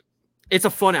 like it's a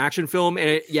fun action film,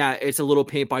 and it's a little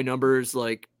paint by numbers,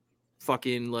 like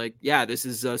fucking like this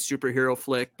is a superhero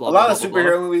flick. Blah, a lot of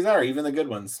superhero movies are, even the good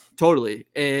ones. Totally,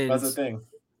 and that's the thing.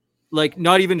 Like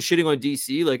not even shitting on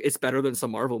DC, like it's better than some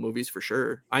Marvel movies for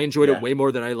sure. I enjoyed it way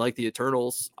more than I like the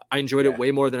Eternals. I enjoyed it way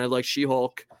more than I like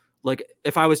She-Hulk. Like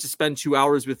if I was to spend 2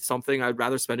 hours with something, I'd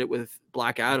rather spend it with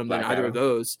Black Adam than either of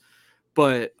those.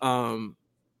 But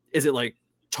is it like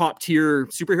top tier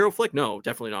superhero flick? No,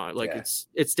 definitely not. Like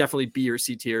it's definitely B or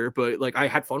C tier, but like I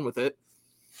had fun with it.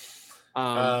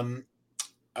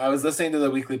 I was listening to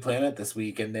the Weekly Planet this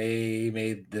week, and they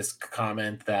made this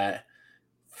comment that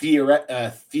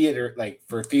theater, like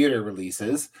for theater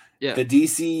releases, the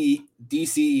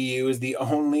DCEU is the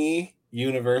only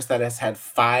universe that has had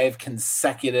 5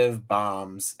 consecutive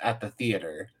bombs at the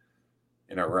theater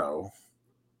in a row.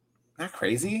 Isn't that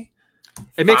crazy?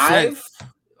 It makes sense.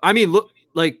 I mean, look,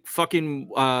 like fucking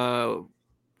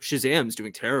Shazam's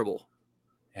doing terrible.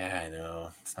 Yeah, I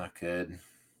know. It's not good.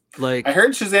 Like I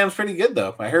heard Shazam's pretty good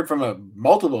though. I heard from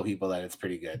multiple people that it's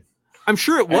pretty good. I'm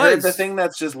sure it was. The thing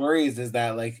that's just worries is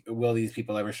that like, will these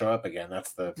people ever show up again?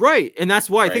 That's the right, and that's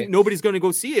why I think nobody's going to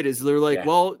go see it. Is they're like,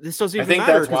 well, this doesn't even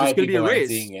matter because it's going to be erased.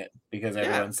 Seeing it because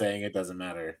everyone's saying it doesn't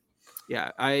matter.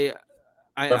 Yeah,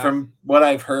 but from what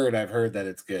I've heard that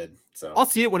it's good. So I'll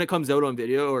see it when it comes out on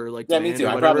video or like me too.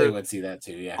 I probably would see that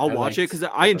too. Yeah, I'll watch it because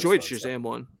I enjoyed Shazam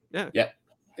 1. Yeah.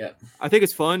 I think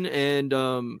it's fun, and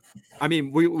I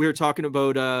mean, we were talking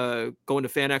about going to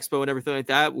Fan Expo and everything like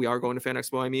that. We are going to Fan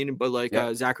Expo. I mean, but like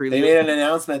Zachary, they made an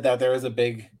announcement that there was a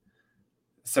big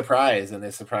surprise, and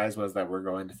the surprise was that we're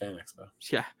going to Fan Expo.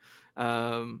 Yeah,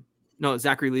 no,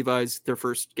 Zachary Levi's their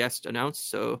first guest announced,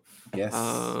 so yes,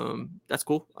 that's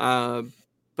cool.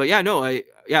 But yeah, no,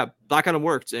 Black Adam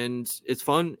worked, and it's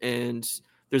fun, and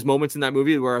there's moments in that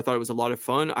movie where I thought it was a lot of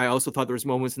fun. I also thought there was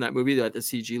moments in that movie that the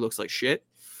CG looks like shit.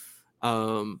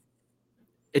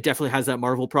 It definitely has that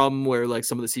Marvel problem where like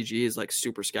some of the CG is like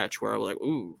super sketch where I'm like,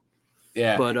 ooh.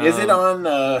 Yeah. But is it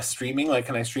on streaming? Like,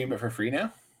 can I stream it for free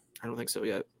now? I don't think so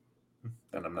yet.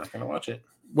 Then I'm not gonna watch it.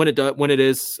 When it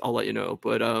is, I'll let you know.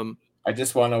 But I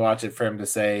just want to watch it for him to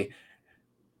say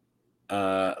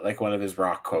like one of his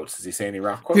rock quotes. Does he say any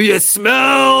rock quotes? Do you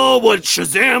smell what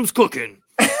Shazam's cooking?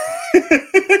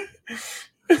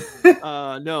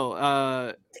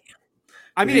 No.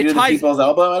 I mean, it ties people's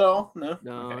elbow at all. No.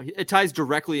 Okay. It ties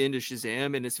directly into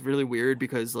Shazam, and it's really weird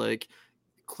because like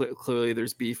clearly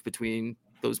there's beef between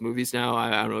those movies now. I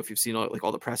don't know if you've seen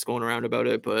all the press going around about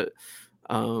it, but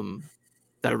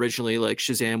that originally like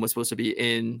Shazam was supposed to be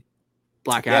in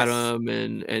Black Adam,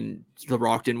 and The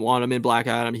Rock didn't want him in Black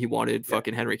Adam. He wanted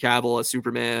fucking Henry Cavill as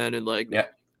Superman, and like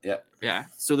yeah.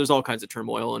 So there's all kinds of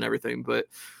turmoil and everything, but.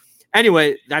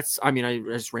 Anyway, I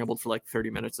just rambled for like 30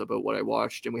 minutes about what I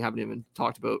watched, and we haven't even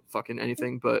talked about fucking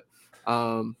anything. But,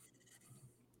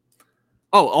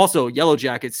 also Yellow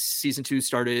Jackets season 2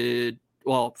 started.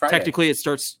 Well, Friday. Technically it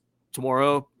starts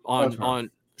tomorrow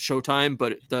on Showtime,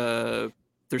 but their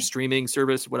streaming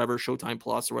service, whatever, Showtime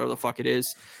Plus or whatever the fuck it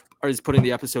is putting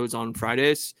the episodes on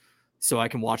Fridays, so I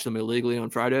can watch them illegally on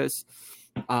Fridays.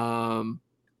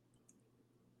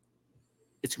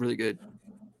 It's really good.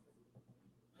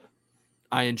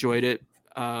 I enjoyed it.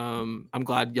 I'm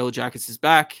glad Yellow Jackets is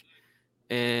back,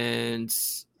 and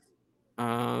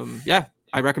yeah,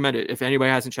 I recommend it. If anybody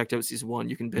hasn't checked out season 1,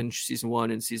 you can binge season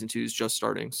 1, and season 2 is just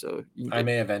starting. So I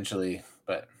may eventually,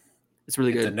 but it's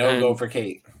really good. It's a no-go for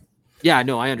Kate. Yeah,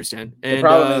 no, I understand. The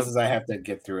problem is I have to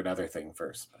get through another thing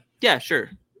first. Yeah, sure.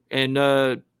 And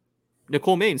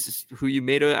Nicole Maines, who you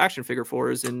made an action figure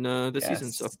for, is in this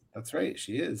season. So that's right,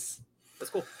 she is.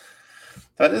 That's cool.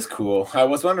 That is cool. I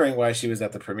was wondering why she was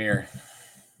at the premiere.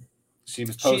 She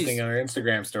was posting on her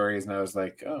Instagram stories, and I was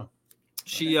like, oh.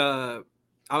 She, I mean,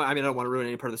 I don't want to ruin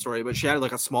any part of the story, but she had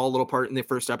like a small little part in the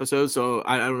first episode. So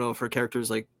I don't know if her character is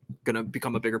like going to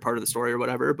become a bigger part of the story or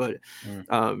whatever. But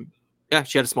yeah,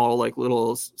 she had a small like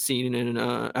little scene in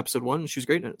episode 1. And she was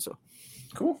great in it. So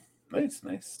cool. Nice.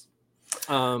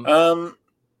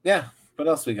 Yeah. What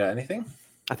else we got? Anything?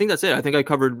 I think that's it. I think I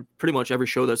covered pretty much every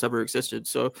show that's ever existed.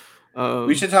 So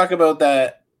we should talk about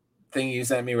that thing you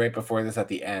sent me right before this at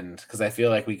the end, because I feel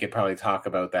like we could probably talk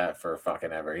about that for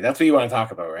fucking ever. That's what you want to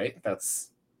talk about, right?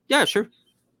 Yeah, sure.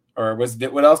 Or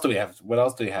what else do we have? What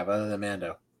else do we have other than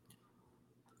Mando?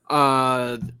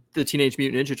 The Teenage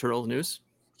Mutant Ninja Turtles news.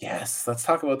 Yes, let's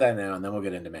talk about that now, and then we'll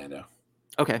get into Mando.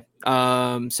 Okay.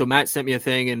 So Matt sent me a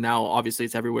thing, and now obviously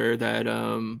it's everywhere that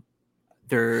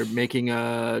they're making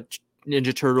a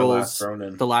Ninja Turtles,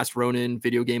 The Last Ronin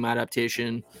video game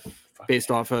adaptation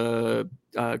based off a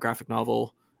graphic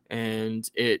novel, and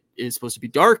it is supposed to be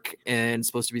dark and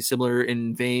supposed to be similar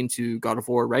in vein to God of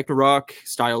War Ragnarok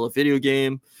style of video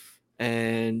game.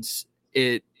 And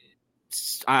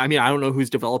I mean, I don't know who's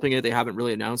developing it. They haven't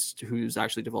really announced who's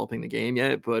actually developing the game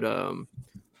yet, but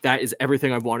that is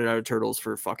everything I've wanted out of Turtles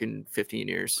for fucking 15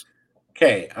 years.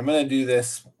 Okay, I'm going to do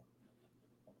this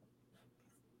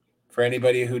for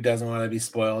anybody who doesn't want to be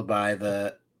spoiled by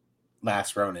The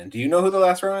Last Ronin. Do you know who The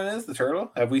Last Ronin is, the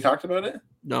turtle? Have we talked about it?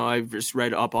 No, I've just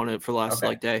read up on it for the last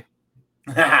day.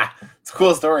 It's a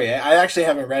cool story. I actually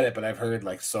haven't read it, but I've heard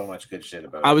like so much good shit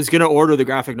about it. I was gonna order the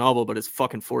graphic novel, but it's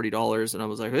fucking $40, and I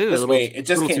was like, hey, it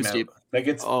just came out. Steep. Like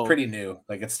it's pretty new.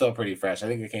 Like it's still pretty fresh. I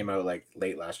think it came out like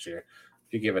late last year.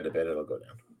 If you give it a bit, it'll go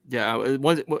down. Yeah,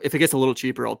 if it gets a little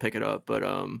cheaper, I'll pick it up. But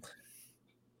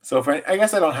so I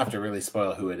guess I don't have to really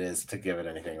spoil who it is to give it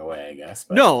anything away, I guess.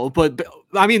 But. No, but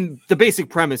I mean, the basic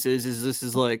premise is this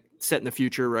is like set in the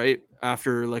future, right?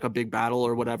 After like a big battle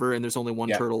or whatever, and there's only one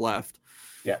turtle left.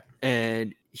 Yeah.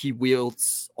 And he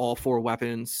wields all 4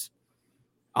 weapons.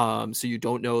 So you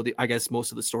don't know I guess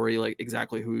most of the story, like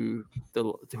exactly who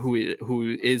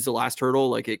is the last turtle.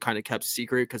 Like it kind of kept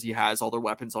secret because he has all their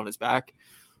weapons on his back.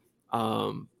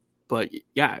 But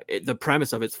yeah, the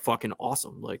premise of it's fucking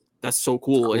awesome. Like that's so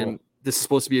cool. And this is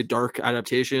supposed to be a dark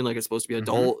adaptation. Like it's supposed to be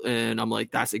adult. And I'm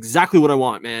like, that's exactly what I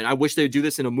want, man. I wish they would do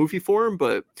this in a movie form,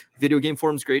 but video game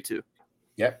form is great too.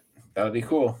 Yep. That would be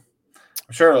cool.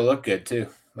 I'm sure it'll look good too.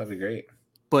 That'd be great.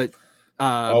 But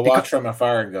I'll watch from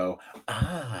afar and go,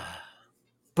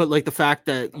 But like the fact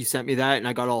that you sent me that and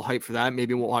I got all hyped for that,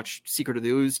 maybe we'll watch Secret of the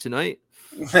Ooze tonight.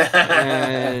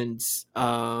 And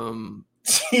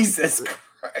Jesus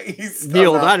Christ.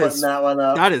 Neil,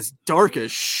 that is dark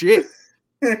as shit.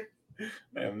 I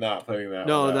am not putting that.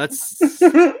 No, that's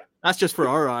just for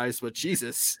our eyes, but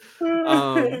Jesus.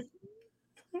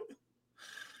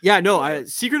 Yeah, no,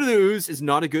 Secret of the Ooze is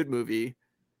not a good movie,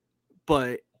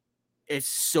 but it's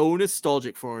so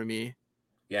nostalgic for me.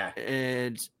 Yeah.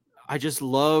 And I just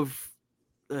love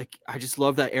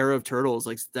that era of Turtles.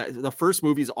 Like the first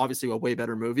movie is obviously a way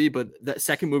better movie, but the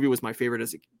second movie was my favorite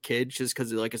as a kid just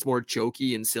because like it's more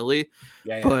jokey and silly.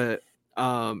 Yeah. But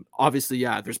obviously,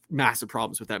 yeah, there's massive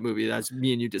problems with that movie. That's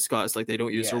me and you discussed. Like they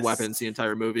don't use their weapons the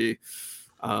entire movie.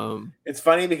 It's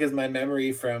funny because my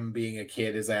memory from being a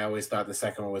kid is I always thought the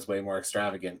second one was way more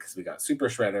extravagant because we got Super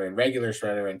Shredder and regular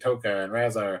Shredder and Toka and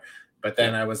Razar. But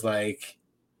then I was like,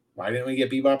 why didn't we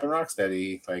get Bebop and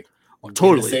Rocksteady? Like,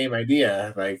 totally the same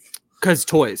idea. Like, because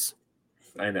toys.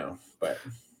 I know,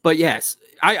 but yes,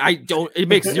 I don't. It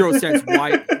makes zero sense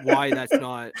why that's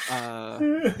not.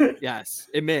 Yes,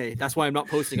 it may. That's why I'm not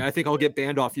posting. I think I'll get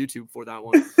banned off YouTube for that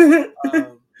one.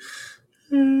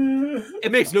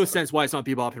 It makes no sense why it's not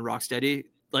Bebop and Rocksteady.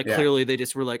 Like clearly they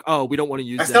just were like, oh, we don't want to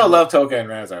use. I still love Toka and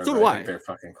Razar. So do I. Think they're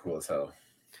fucking cool as hell.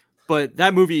 But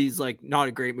that movie is like not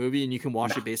a great movie, and you can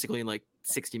watch it basically in like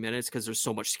 60 minutes because there's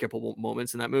so much skippable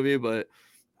moments in that movie. But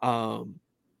I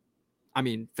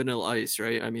mean, Vanilla Ice,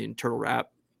 right? I mean, Turtle Rap,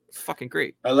 it's fucking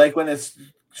great. I like when it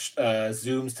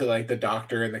zooms to like the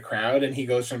doctor in the crowd, and he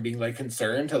goes from being like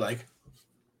concerned to like,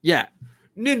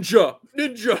 ninja.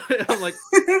 I'm like,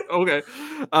 okay.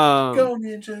 Go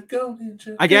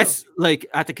ninja. I guess like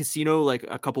at the casino, like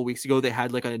a couple weeks ago, they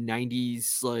had like a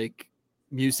 90s like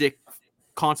music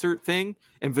concert thing,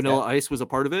 and Vanilla Ice was a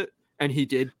part of it, and he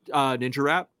did Ninja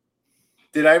Rap.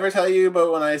 Did I ever tell you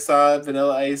about when I saw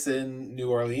Vanilla Ice in New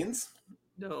Orleans?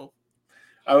 No.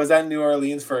 I was at New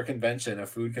Orleans for a convention, a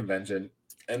food convention,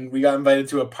 and we got invited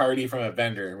to a party from a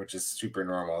vendor, which is super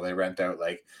normal. They rent out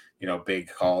like,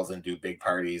 big halls and do big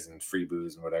parties and free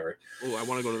booze and whatever. Oh, I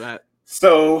want to go to that.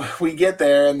 So we get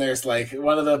there, and there's like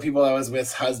one of the people I was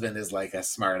with's husband is like a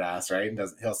smart ass, right? And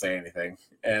he'll say anything.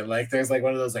 And like there's like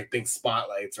one of those like big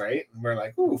spotlights, right? And we're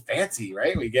like, ooh, fancy,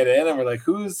 right? We get in and we're like,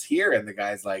 who's here? And the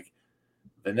guy's like,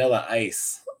 Vanilla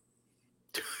Ice.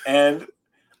 And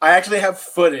I actually have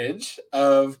footage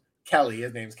of Kelly,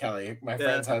 his name's Kelly, my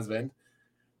friend's husband,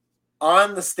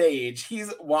 on the stage.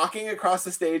 He's walking across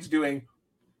the stage doing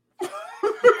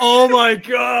oh my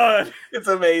god, it's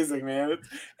amazing, man.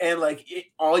 And like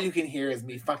all you can hear is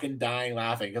me fucking dying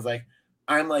laughing because like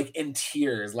I'm like in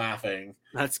tears laughing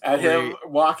at him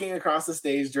walking across the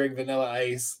stage during Vanilla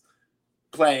Ice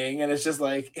playing, and it's just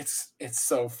like it's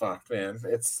so fucked, man.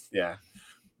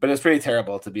 But it's pretty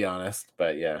terrible to be honest.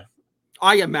 But yeah,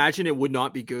 I imagine it would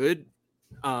not be good.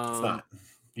 It's not.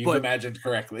 You've imagined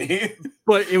correctly.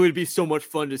 But it would be so much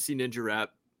fun to see Ninja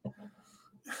Rap.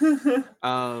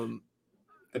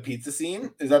 The pizza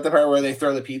scene? Is that the part where they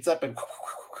throw the pizza up and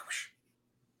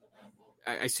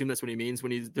I assume that's what he means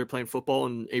when they're playing football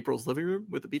in April's living room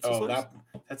with the pizza slice?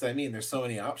 That's what I mean. There's so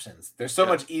many options. There's so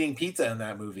much eating pizza in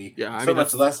that movie. Yeah, so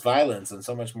much less violence and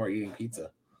so much more eating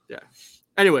pizza. Yeah.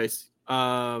 Anyways,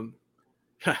 you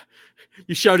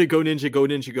shouted "Go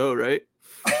Ninja, go!" Right?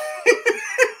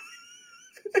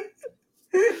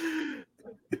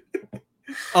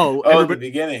 The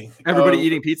beginning. Everybody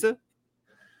eating pizza?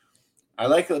 I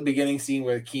like the beginning scene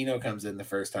where Kino comes in the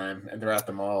first time and they're at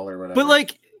the mall or whatever. But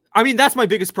like, I mean, that's my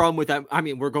biggest problem with that. I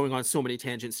mean, we're going on so many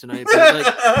tangents tonight. But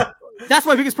like, that's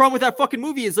my biggest problem with that fucking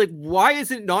movie is like, why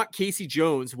is it not Casey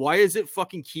Jones? Why is it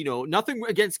fucking Kino? Nothing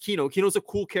against Kino. Kino's a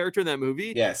cool character in that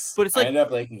movie. Yes. But it's like, I ended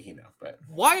up liking Kino. But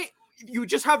why you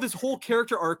just have this whole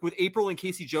character arc with April and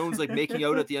Casey Jones like making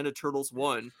out at the end of Turtles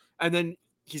 1, and then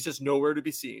he's just nowhere to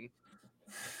be seen.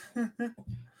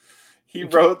 He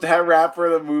wrote that rap for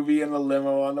the movie in the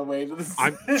limo on the way to the.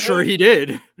 I'm sure he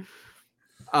did.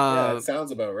 Yeah, it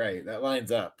sounds about right. That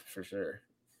lines up for sure.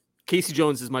 Casey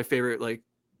Jones is my favorite like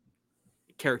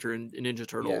character in Ninja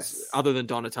Turtles, other than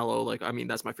Donatello. Like, I mean,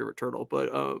 that's my favorite turtle.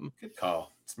 But good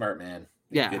call, smart man.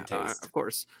 Yeah, good taste. Of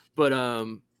course. But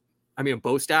I mean,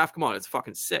 Bo Staff, come on, it's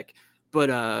fucking sick.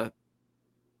 But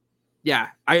yeah,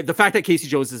 the fact that Casey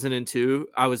Jones isn't in 2,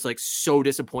 I was like so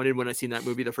disappointed when I seen that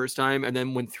movie the first time, and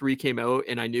then when 3 came out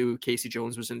and I knew Casey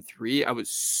Jones was in 3, I was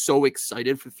so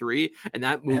excited for 3, and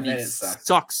that movie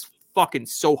sucks fucking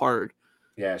so hard.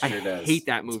 Yeah, it sure does. I hate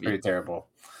that movie. It's pretty terrible.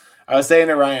 I was saying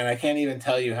to Ryan, I can't even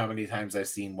tell you how many times I've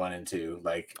seen 1 and 2.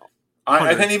 Like,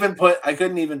 I couldn't even put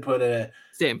a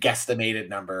guesstimated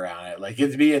number on it. Like,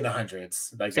 it'd be in the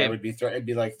hundreds. Like, I would be it'd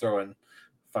be like throwing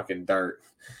fucking dart.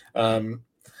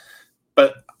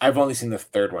 But I've only seen the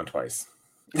third one twice.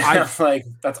 Like,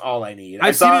 that's all I need.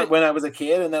 I saw it when I was a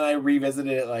kid, and then I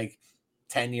revisited it like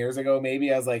 10 years ago,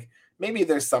 maybe. I was like, maybe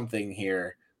there's something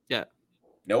here. Yeah.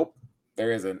 Nope,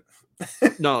 there isn't.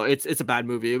 No, it's a bad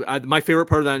movie. My favorite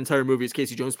part of that entire movie is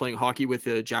Casey Jones playing hockey with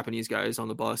the Japanese guys on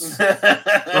the bus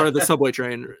or the subway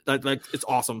train. Like, it's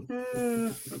awesome.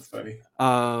 That's funny.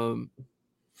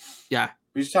 Yeah.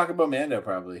 We should talk about Mando,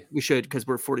 probably. We should, because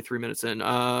we're 43 minutes in.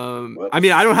 I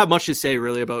mean, I don't have much to say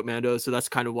really about Mando, so that's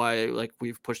kind of why like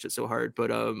we've pushed it so hard. But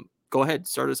go ahead,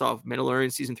 start us off.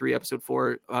 Mandalorian season 3, episode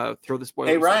 4. Throw the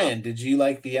spoilers. Hey Ryan, did you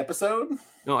like the episode?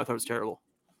 No, I thought it was terrible.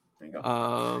 There you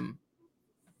go.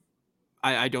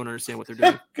 I don't understand what they're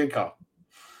doing. Good call.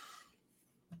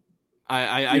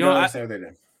 I don't understand what they're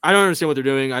doing. I don't understand what they're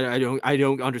doing. I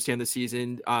don't understand the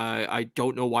season. I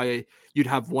don't know why you'd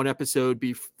have one episode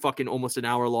be fucking almost an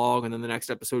hour long and then the next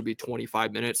episode be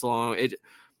 25 minutes long.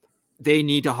 They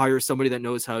need to hire somebody that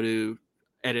knows how to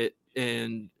edit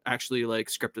and actually like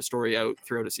script a story out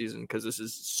throughout a season, because this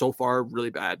is so far really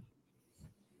bad.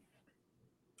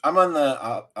 I'm on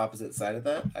the opposite side of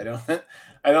that. I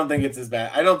don't think it's as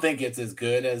bad. I don't think it's as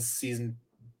good as season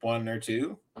 1 or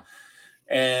 2.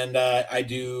 And I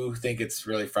do think it's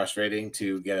really frustrating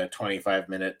to get a 25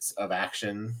 minutes of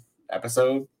action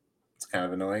episode. It's kind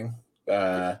of annoying.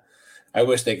 I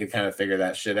wish they could kind of figure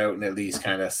that shit out and at least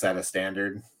kind of set a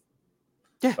standard.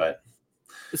 Yeah. But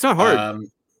it's not hard.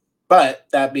 But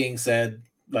that being said,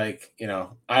 like,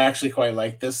 I actually quite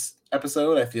like this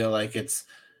episode. I feel like it's,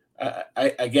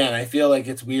 I feel like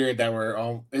it's weird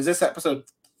that is this episode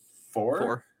 4?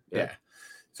 4. Yeah.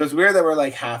 So it's weird that we're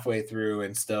like halfway through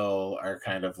and still are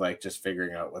kind of like just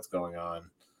figuring out what's going on.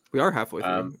 We are halfway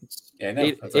through. Yeah, I know.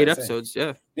 Eight episodes.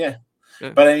 Yeah. Yeah.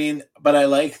 But I mean, I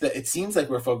like that. It seems like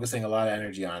we're focusing a lot of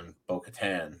energy on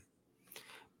Bo-Katan.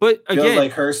 But again, feels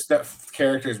like her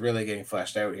character is really getting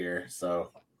fleshed out here.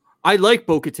 So I like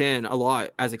Bo-Katan a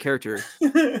lot as a character.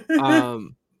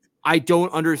 I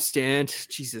don't understand.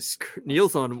 Jesus,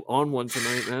 Neil's on one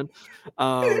tonight, man.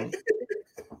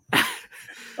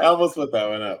 I almost put that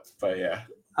one up, but yeah.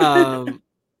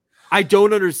 I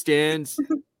don't understand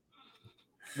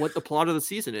what the plot of the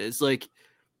season is. Like,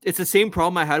 it's the same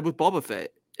problem I had with Boba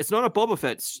Fett. It's not a Boba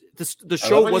Fett. The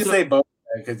show wasn't. You say Boba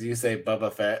Fett because you say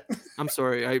Boba Fett. I'm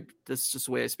sorry. That's just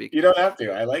the way I speak. You don't have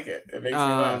to. I like it. It makes me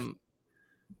laugh.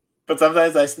 But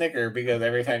sometimes I snicker because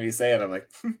every time you say it, I'm like,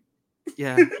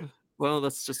 yeah. Well,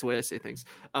 that's just the way I say things.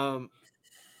 That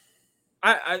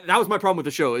was my problem with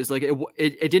the show. Is like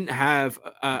it didn't have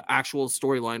an actual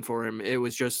storyline for him. It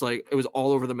was just like it was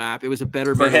all over the map. It was a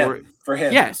better for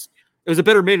him. Yes, it was a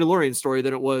better Mandalorian story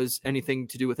than it was anything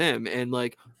to do with him. And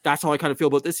like that's how I kind of feel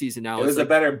about this season now. It was a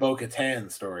better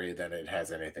Bo-Katan story than it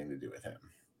has anything to do with him.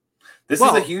 This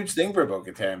is a huge thing for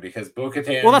Bo-Katan because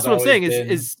Bo-Katan. Well, that's what I'm saying.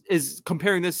 Is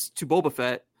comparing this to Boba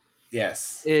Fett.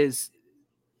 Yes.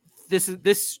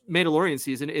 This Mandalorian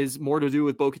season is more to do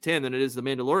with Bo-Katan than it is the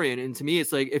Mandalorian. And to me,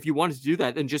 it's like, if you wanted to do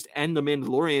that, then just end the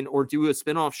Mandalorian or do a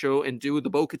spinoff show and do the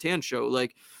Bo-Katan show.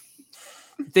 Like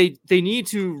they need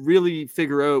to really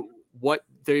figure out what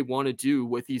they want to do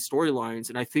with these storylines.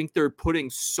 And I think they're putting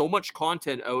so much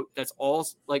content out that's all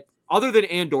like, other than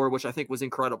Andor, which I think was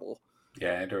incredible.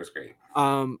 Yeah, Andor's great.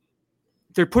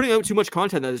 They're putting out too much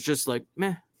content that is just like,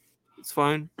 meh, it's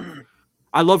fine.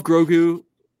 I love Grogu.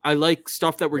 I like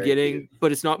stuff that we're getting,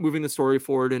 but it's not moving the story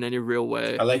forward in any real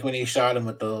way. I like when he shot him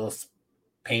with those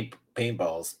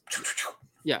paintballs.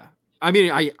 Yeah. I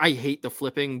mean, I hate the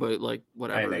flipping, but like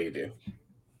whatever. I know you do.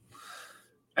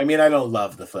 I mean, I don't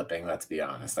love the flipping, let's be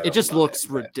honest. It just looks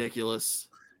ridiculous.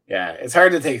 Yeah, it's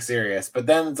hard to take serious. But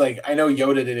then it's like, I know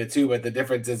Yoda did it too, but the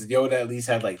difference is Yoda at least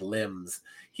had like limbs.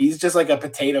 He's just like a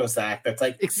potato sack that's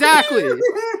like... Exactly.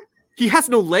 He has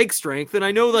no leg strength, and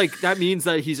I know like that means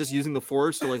that he's just using the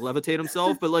force to like levitate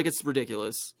himself, but like it's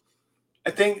ridiculous.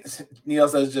 I think Neil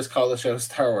says just call the show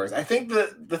Star Wars. I think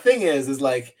the thing is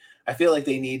like I feel like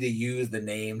they need to use the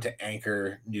name to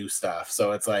anchor new stuff.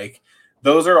 So it's like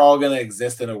those are all going to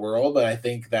exist in a world, but I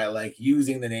think that like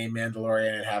using the name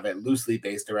Mandalorian and have it loosely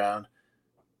based around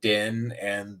Din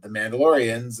and the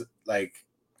Mandalorians, like,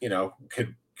 you know,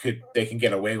 could they can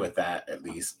get away with that at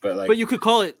least, but you could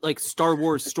call it like Star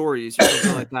Wars stories or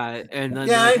something like that. And then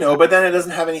I know, but then it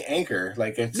doesn't have any anchor.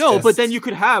 Like it's but then you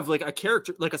could have like a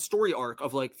character, like a story arc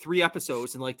of like 3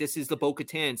 episodes, and like this is the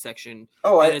Bo-Katan section.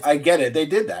 Oh, I get it. They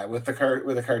did that with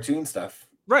the cartoon stuff,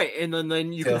 right? And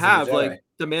then you could have like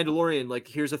the Mandalorian. Like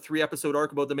here's a 3-episode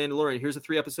arc about the Mandalorian. Here's a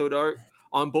 3-episode arc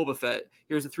on Boba Fett.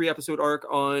 Here's a 3-episode arc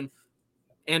on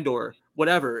Andor,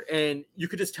 whatever, and you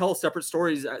could just tell separate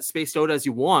stories spaced out as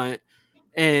you want,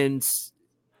 and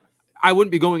I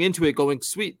wouldn't be going into it going,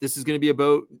 sweet, this is going to be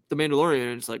about the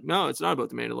Mandalorian, and it's like, no, it's not about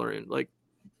the Mandalorian. Like,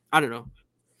 I don't know,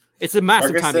 it's a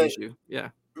massive timing issue. Yeah,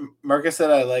 Marcus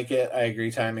said I like it. I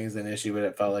agree, timing is an issue, but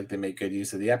it felt like they make good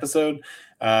use of the episode.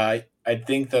 I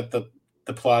think that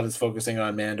the plot is focusing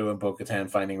on Mando and Bo-Katan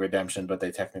finding redemption, but they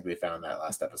technically found that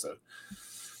last episode.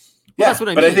 Yeah, that's what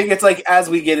I mean. I think it's like as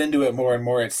we get into it more and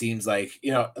more, it seems like,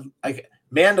 you know, like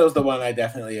Mando's the one I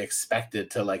definitely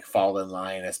expected to like fall in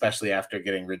line, especially after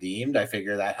getting redeemed. I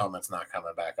figure that helmet's not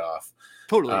coming back off.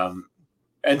 Totally.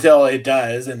 Until it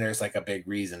does, and there's like a big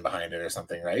reason behind it or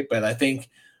something, right? But I think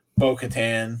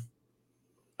Bo-Katan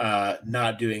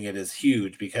not doing it is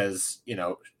huge because, you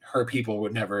know, her people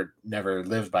would never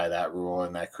live by that rule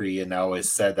and that creed, and always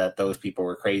said that those people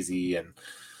were crazy. And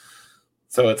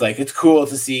so it's like, it's cool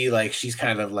to see like she's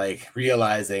kind of like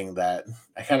realizing that.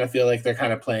 I kind of feel like they're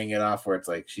kind of playing it off where it's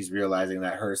like she's realizing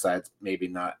that her side's maybe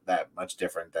not that much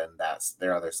different than that's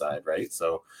their other side, right?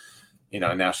 So, you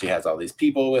know, now she has all these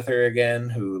people with her again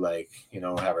who like, you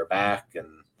know, have her back. And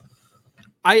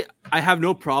I have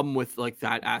no problem with like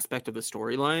that aspect of the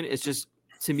storyline. It's just,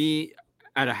 to me,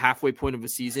 at a halfway point of a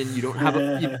season, you don't have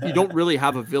you don't really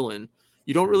have a villain.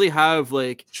 You don't really have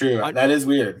like that is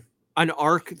weird. An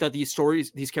arc that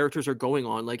these characters are going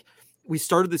on. Like, we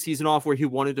started the season off where he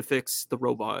wanted to fix the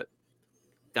robot.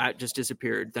 That just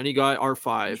disappeared. Then he got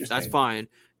R5. That's fine.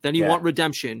 Then he want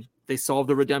redemption. They solved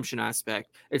the redemption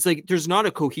aspect. It's like there's not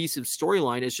a cohesive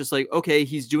storyline. It's just like, okay,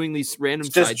 he's doing these random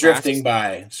it's just drifting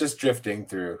by. It's just drifting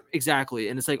through. Exactly.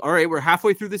 And it's like, all right, we're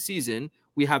halfway through the season.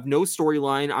 We have no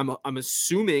storyline. I'm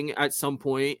assuming at some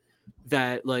point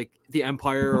that like the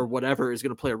Empire or whatever is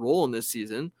going to play a role in this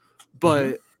season.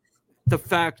 But the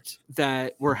fact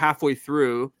that we're halfway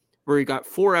through where you got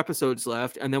 4 episodes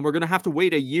left, and then we're gonna have to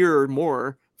wait a year or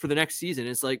more for the next season.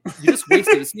 It's like you just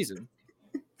wasted a season.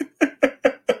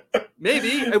 Maybe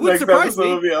it would surprise me.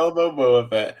 Will be Elbow Boba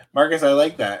Fett. Marcus, I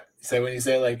like that. So when you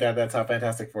say it like that, that's how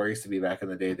Fantastic Four used to be back in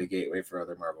the day, the gateway for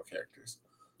other Marvel characters.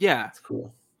 Yeah, it's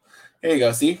cool. There you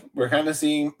go. See, we're kind of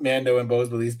seeing Mando and Bo's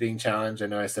beliefs being challenged. I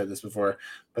know I said this before,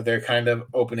 but they're kind of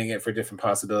opening it for different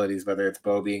possibilities, whether it's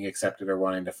Bo being accepted or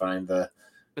wanting to find the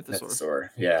Mythosaur.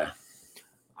 Yeah.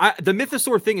 The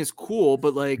Mythosaur thing is cool,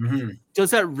 but like,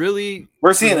 does that really?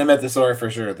 We're seeing a Mythosaur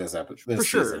for sure this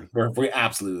season. We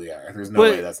absolutely are. There's no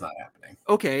way that's not happening.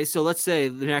 Okay, so let's say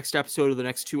the next episode or the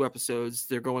next 2 episodes,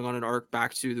 they're going on an arc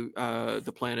back to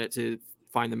the planet to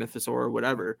find the Mythosaur or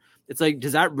whatever. It's like,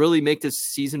 does that really make this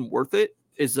season worth it?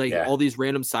 Is like all these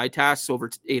random side tasks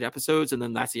over 8 episodes, and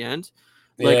then that's the end.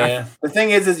 Like, the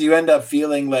thing is you end up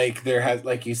feeling like there has,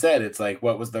 like you said, it's like,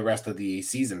 what was the rest of the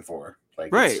season for?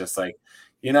 Like, it's just like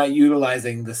you're not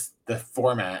utilizing the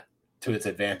format to its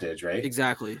advantage, right?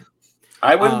 Exactly.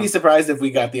 I wouldn't be surprised if we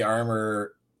got the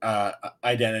armor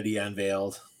identity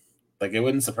unveiled. Like, it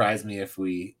wouldn't surprise me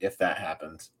if that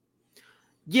happened.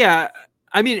 Yeah,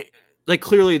 I mean, like,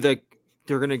 clearly they're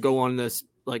gonna go on this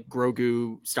like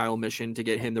Grogu style mission to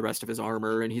get him the rest of his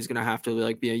armor, and he's gonna have to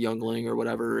like be a youngling or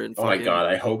whatever. And my god,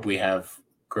 I hope we have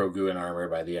Grogu in armor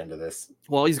by the end of this.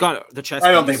 Well, he's got the chest.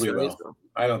 I don't think we will.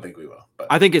 I don't think we will. But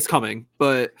I think it's coming.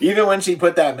 But even when she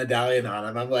put that medallion on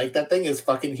him, I'm like, that thing is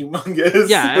fucking humongous.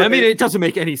 Yeah, I mean, it doesn't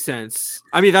make any sense.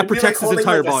 I mean, that protects his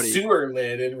entire body. A sewer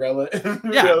lid in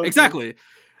yeah, exactly.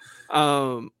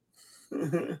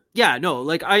 Yeah, no,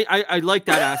 like I like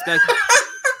that aspect.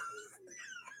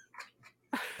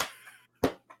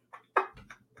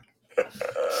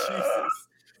 Jesus.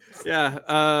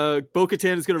 Yeah,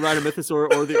 Bo-Katan is going to ride a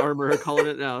Mythosaur or the armor. Calling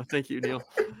it now. Thank you, Neil.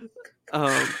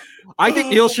 I think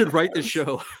Neil should write this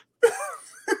show.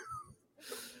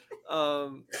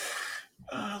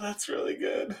 That's really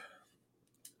good.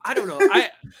 I don't know.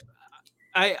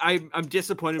 I'm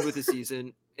disappointed with the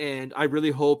season, and I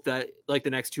really hope that like the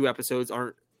next 2 episodes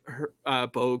aren't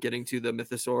Bo getting to the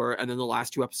Mythosaur, and then the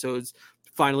last 2 episodes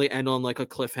finally end on like a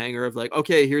cliffhanger of like,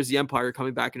 okay, here's the Empire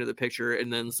coming back into the picture,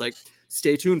 and then it's like,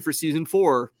 stay tuned for season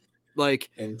 4, like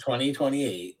in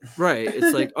 2028. Right.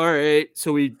 It's like, all right,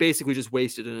 so we basically just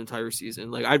wasted an entire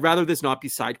season. Like, I'd rather this not be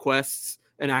side quests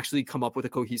and actually come up with a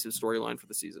cohesive storyline for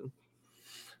the season.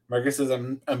 Marcus says,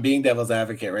 I'm being devil's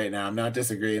advocate right now. I'm not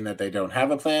disagreeing that they don't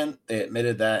have a plan. They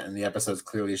admitted that, and the episodes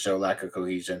clearly show lack of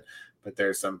cohesion. But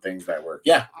there's some things that work.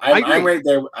 Yeah, I'm right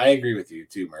there. I agree with you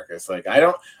too, Marcus. Like,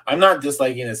 I'm not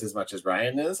disliking this as much as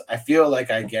Ryan is. I feel like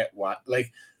I get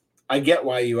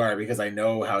why you are, because I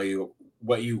know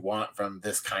what you want from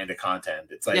this kind of content.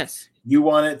 It's like, you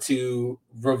want it to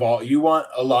revolve. You want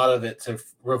a lot of it to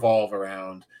revolve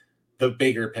around the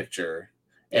bigger picture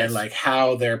and like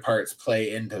how their parts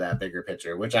play into that bigger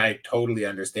picture, which I totally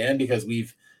understand because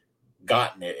we've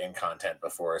gotten it in content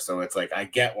before. So it's like, I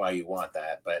get why you want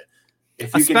that, but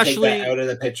if you can take that out of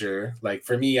the picture, like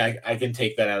for me, I can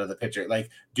take that out of the picture. Like,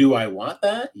 do I want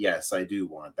that? Yes, I do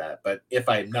want that. But if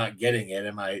I'm not getting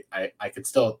it, I could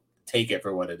still take it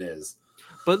for what it is.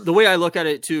 But the way I look at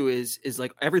it too is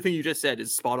like everything you just said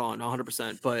is spot on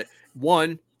 100%. But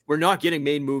one, we're not getting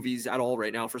main movies at all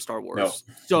right now for Star Wars.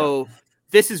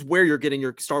 This is where you're getting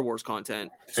your Star Wars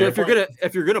content. So if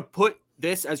you're gonna put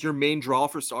this as your main draw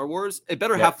for Star Wars, it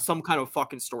better have some kind of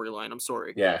fucking storyline. I'm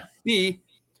sorry. Yeah. B,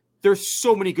 there's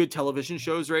so many good television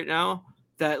shows right now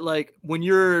that like when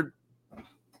you're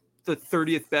the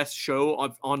 30th best show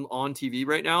on TV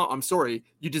right now, I'm sorry,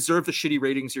 you deserve the shitty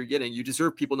ratings you're getting. You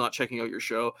deserve people not checking out your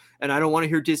show. And I don't want to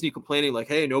hear Disney complaining like,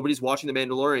 hey, nobody's watching The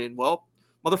Mandalorian. Well,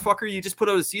 motherfucker, you just put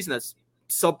out a season that's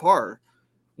subpar.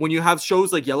 When you have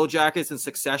shows like Yellow Jackets and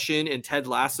Succession and Ted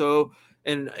Lasso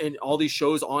and all these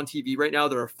shows on TV right now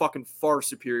that are fucking far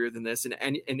superior than this in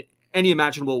any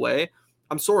imaginable way,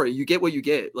 I'm sorry, you get what you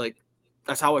get. Like,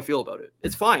 that's how I feel about it.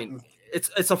 It's fine.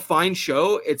 It's a fine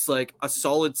show. It's like a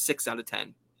solid 6 out of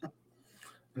 10.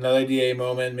 Another DA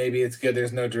moment. Maybe it's good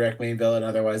there's no direct main villain.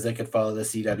 Otherwise, they could follow the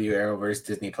CW Arrowverse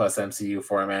Disney Plus MCU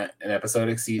format. An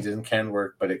episodic season can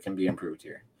work, but it can be improved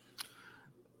here.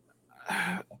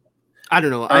 I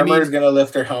don't know. Armor is going to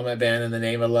lift her helmet band in the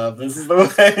name of love. This is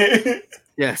the way.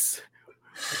 Yes.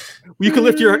 You can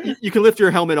lift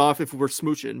your helmet off if we're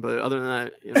smooching, but other than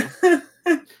that, you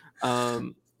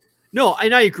know. No,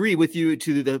 and I agree with you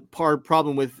to the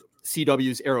problem with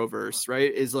CW's Arrowverse,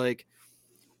 right? Is like,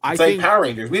 I think Power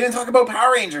Rangers. We didn't talk about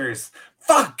Power Rangers.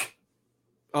 Fuck.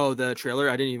 Oh, the trailer?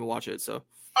 I didn't even watch it, so.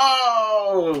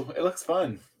 Oh, it looks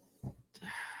fun.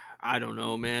 I don't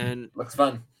know, man. Looks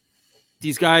fun.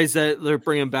 These guys that they're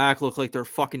bringing back look like they're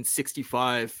fucking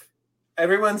 65.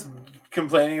 Everyone's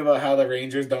complaining about how the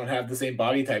Rangers don't have the same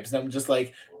body types. And I'm just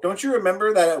like, don't you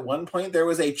remember that at one point there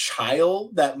was a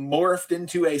child that morphed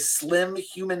into a slim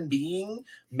human being,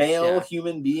 male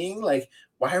human being? Like,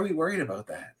 why are we worried about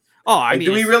that? Oh, I mean,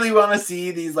 do we really want to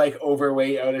see these like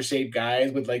overweight, out of shape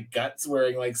guys with like guts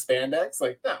wearing like spandex?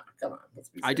 Like, no, come on.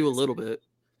 I do a little bit,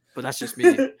 but that's just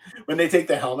me. When they take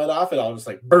the helmet off, it all just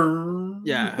like burn.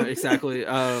 Yeah, exactly.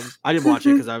 I didn't watch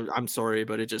it because I'm sorry,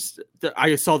 but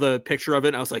I saw the picture of it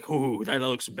and I was like, ooh, that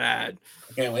looks bad.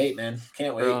 I can't wait, man.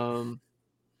 Can't wait. I don't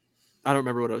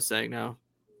remember what I was saying now.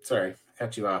 Sorry,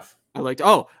 cut you off. I liked the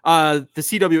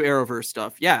CW Arrowverse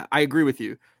stuff. Yeah, I agree with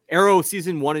you. Arrow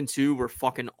season 1 and 2 were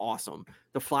fucking awesome.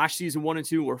 The Flash season 1 and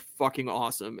 2 were fucking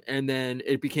awesome. And then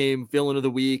it became villain of the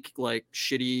week, like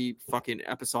shitty fucking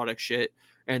episodic shit.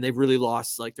 And they've really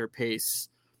lost like their pace.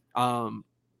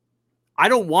 I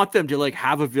don't want them to like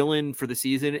have a villain for the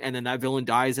season and then that villain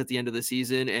dies at the end of the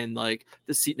season and like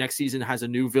the next season has a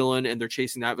new villain and they're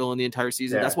chasing that villain the entire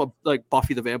season. Yeah. That's what like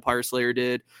Buffy the Vampire Slayer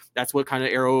did. That's what kind of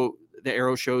the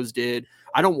Arrow shows did.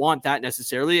 I don't want that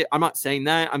necessarily. I'm not saying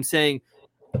that. I'm saying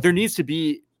there needs to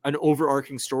be an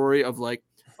overarching story of like,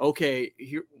 okay,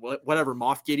 here, whatever,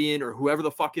 Moff Gideon or whoever the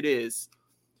fuck it is,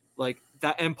 like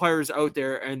that empire's out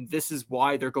there and this is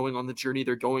why they're going on the journey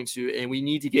they're going to. And we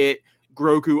need to get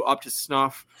Grogu up to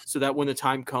snuff so that when the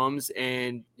time comes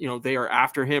and, you know, they are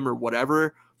after him or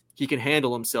whatever, he can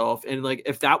handle himself. And like,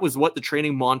 if that was what the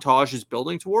training montage is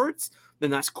building towards, then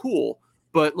that's cool.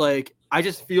 But like, I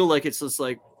just feel like it's just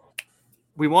like,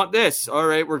 we want this. All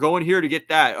right, we're going here to get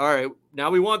that. All right, now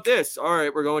we want this. All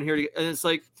right, we're going here to get, and it's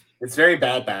like it's very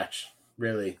Bad Batch,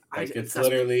 really. Like it's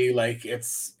literally like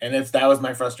that was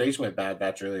my frustration with Bad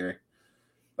Batch earlier.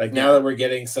 Like now that we're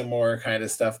getting some more kind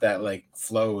of stuff that like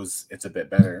flows, it's a bit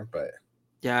better. But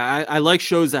yeah, I like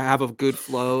shows that have a good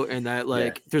flow and that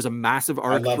like there's a massive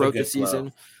arc throughout the season.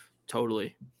 Flow.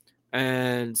 Totally.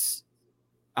 And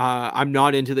I'm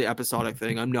not into the episodic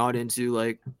thing. I'm not into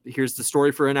like, here's the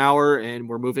story for an hour and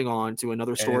we're moving on to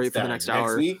another story for the next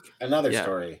hour. Next week, another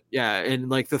story. Yeah. And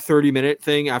like the 30-minute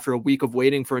thing after a week of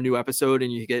waiting for a new episode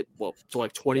and you get, to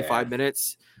like 25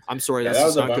 minutes. I'm sorry. That's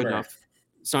just not good enough.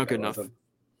 It's not good enough.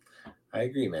 I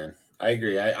agree, man. I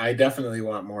agree. I definitely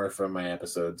want more from my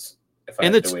episodes if I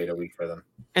have to wait a week for them.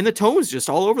 And the tone's just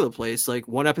all over the place. Like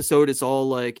one episode, it's all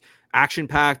like action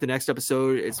packed. The next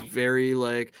episode is very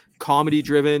like comedy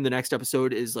driven. The next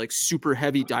episode is like super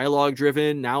heavy dialogue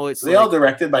driven. Now it's all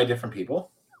directed by different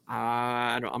people.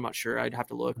 I'm not sure. I'd have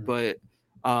to look, but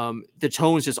the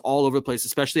tone's just all over the place,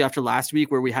 especially after last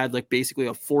week where we had like basically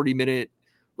a 40-minute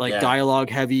like dialogue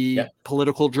heavy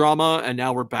political drama. And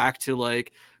now we're back to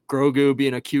like Grogu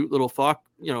being a cute little fuck,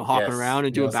 you know, hopping around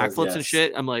and doing backflips and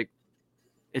shit. I'm like,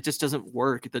 it just doesn't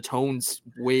work. The tone's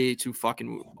way too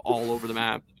fucking all over the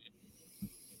map.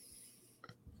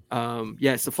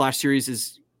 Yes, the Flash series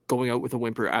is going out with a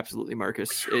whimper. Absolutely,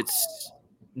 Marcus. It's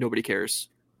nobody cares.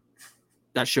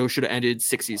 That show should have ended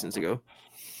 6 seasons ago.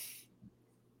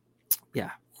 Yeah,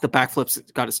 the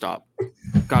backflips got to stop.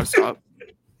 Got to stop.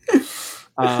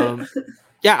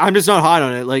 Yeah, I'm just not hot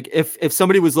on it. Like, if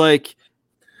somebody was like,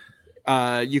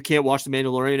 you can't watch The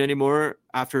Mandalorian anymore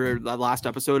after that last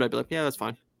episode, I'd be like, yeah, that's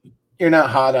fine. You're not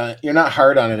hot on it. You're not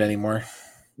hard on it anymore.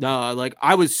 No, like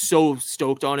I was so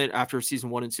stoked on it after season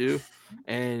 1 and 2,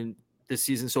 and this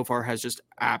season so far has just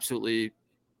absolutely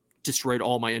destroyed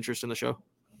all my interest in the show.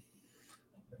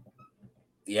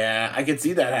 Yeah, I could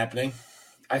see that happening.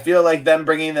 I feel like them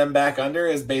bringing them back under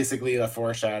is basically the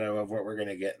foreshadow of what we're going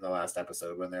to get in the last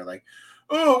episode when they're like,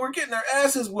 oh, we're getting our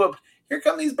asses whooped. Here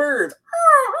come these birds.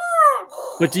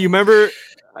 But do you remember,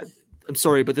 I'm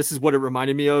sorry, but this is what it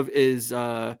reminded me of is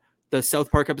the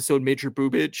South Park episode Major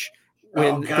Boobage.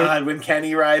 When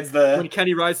Kenny rides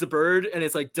the bird and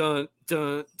it's like dun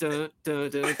dun dun dun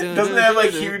dun dun. Doesn't it have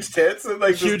like huge tits and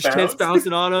like huge tits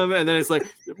bouncing on him, and then it's like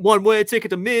one-way ticket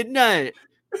to midnight.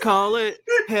 Call it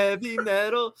heavy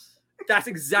metal. That's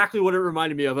exactly what it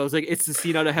reminded me of. I was like, it's the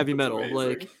scene out of Heavy Metal. Amazing.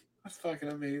 Like that's fucking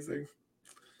amazing.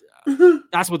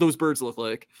 That's what those birds look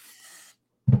like.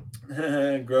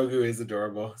 Grogu is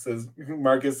adorable.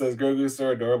 Marcus says Grogu's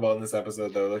so adorable in this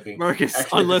episode though. Looking Marcus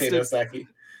unlisted.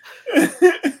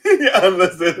 Yeah,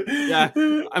 unlisted. Yeah,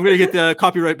 I'm gonna get the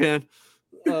copyright ban.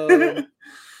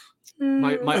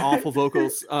 My awful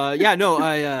vocals. I don't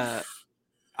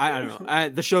know.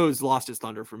 The show's lost its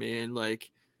thunder for me, and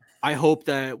like, I hope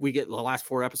that we get the last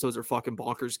 4 episodes are fucking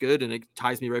bonkers good, and it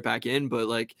ties me right back in. But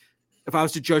like, if I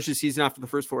was to judge the season after the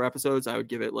first 4 episodes, I would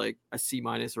give it like a C-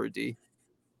 or a D.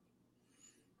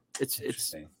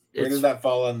 Where does that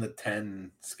fall on the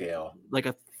 10 scale? Like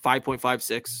a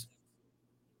 5.56.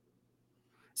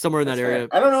 Somewhere in that area.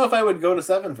 I don't know if I would go to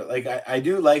 7. Like I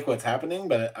do like what's happening,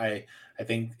 but I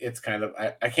think it's kind of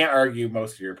I can't argue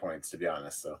most of your points, to be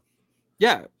honest. So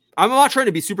yeah, I'm not trying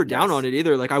to be super down on it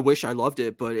either. Like I wish I loved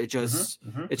it, but it just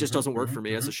doesn't work for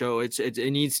me as a show. It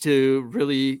needs to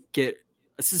really get.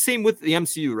 It's the same with the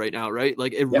MCU right now, right?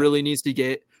 Like it really needs to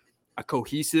get a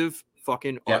cohesive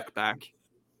fucking arc back.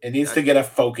 It needs to get a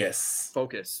focus.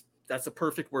 Focus. That's the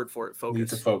perfect word for it. Focus.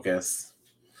 Needs to focus.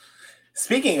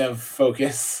 Speaking of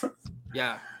focus,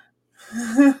 yeah.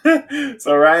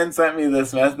 So Ryan sent me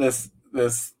this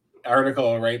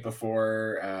article right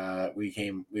before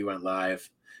we went live,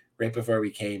 right before we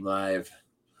came live.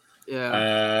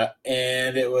 Yeah.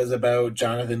 And it was about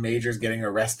Jonathan Majors getting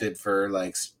arrested for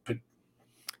like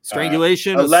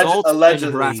strangulation, assault, and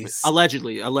harassment.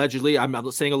 Allegedly. I'm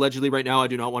not saying allegedly right now. I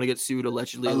do not want to get sued.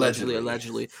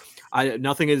 Allegedly.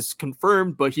 Nothing is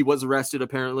confirmed, but he was arrested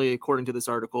apparently, according to this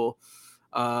article,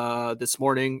 this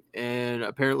morning, and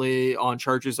apparently on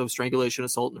charges of strangulation,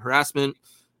 assault, and harassment.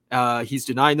 He's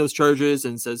denying those charges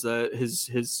and says that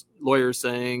his lawyer is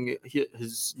saying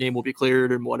his name will be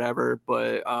cleared and whatever.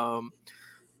 But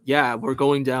yeah, we're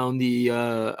going down the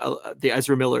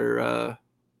Ezra Miller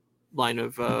line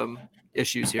of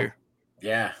issues here.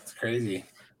 Yeah, it's crazy.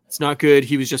 It's not good.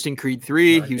 He was just in Creed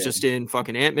 3. He was just in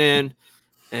fucking Ant-Man.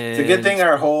 And it's a good thing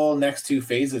our whole next 2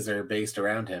 phases are based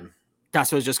around him.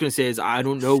 That's what I was just going to say is I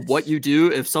don't know what you do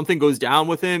if something goes down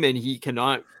with him and he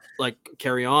cannot like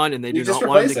carry on and they do not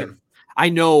want him. I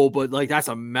know, but like that's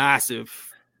a massive.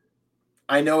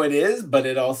 I know it is, but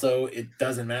it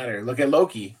doesn't matter. Look at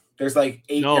Loki. There's like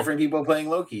 8 different people playing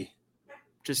Loki.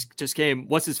 Just came.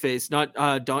 What's his face? Not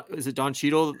Don. Is it Don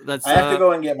Cheadle? That's. I have to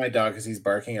go and get my dog because he's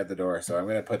barking at the door. So I'm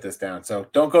going to put this down. So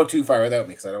don't go too far without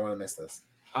me because I don't want to miss this.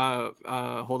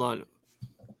 Hold on.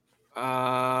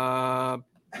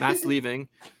 Matt's leaving.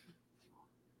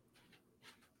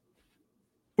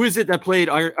 Who is it that played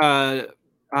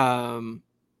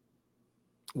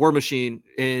War Machine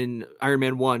in Iron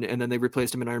Man 1 and then they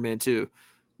replaced him in Iron Man 2?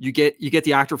 You get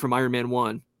the actor from Iron Man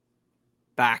 1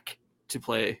 back to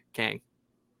play Kang.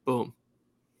 Boom.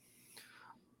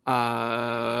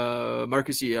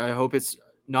 Marcus E, I hope it's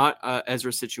not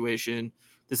Ezra's situation.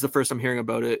 This is the first I'm hearing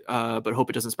about it, but hope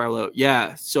it doesn't spiral out.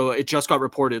 Yeah, so it just got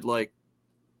reported like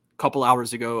a couple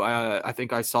hours ago. I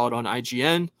think I saw it on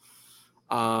IGN.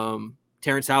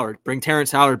 Terrence Howard. Bring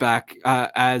Terrence Howard back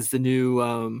as the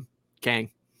new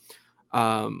Kang.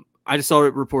 I just saw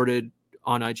it reported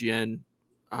on IGN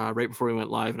right before we went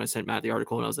live, and I sent Matt the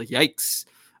article, and I was like, yikes.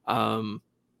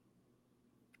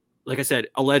 Like I said,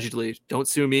 allegedly, don't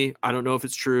sue me. I don't know if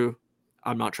it's true.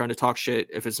 I'm not trying to talk shit.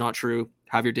 If it's not true,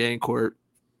 have your day in court.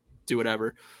 Do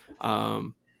whatever. But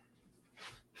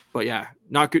yeah,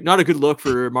 not a good look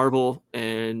for Marvel,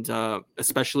 and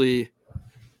especially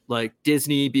like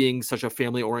Disney being such a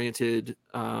family oriented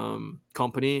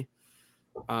company.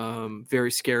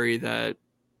 Very scary that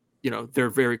they're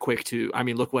very quick to. I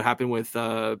mean, look what happened with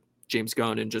James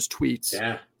Gunn and just tweets.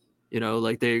 Yeah.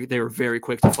 Like they were very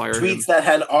quick to fire tweets him. That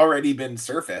had already been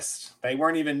surfaced. They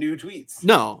weren't even new tweets.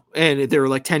 No, and they were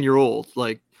like 10-year-old.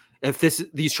 Like if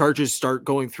these charges start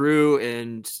going through,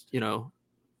 and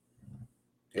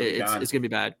it's gonna be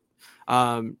bad.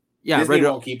 Yeah, Disney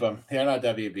won't keep them. They're not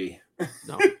WB.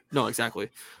 No, exactly.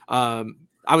 I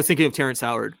was thinking of Terrence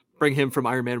Howard. Bring him from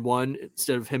Iron Man 1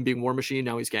 instead of him being War Machine.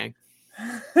 Now he's Kang.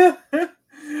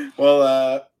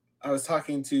 Well, I was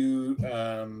talking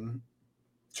to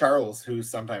Charles, who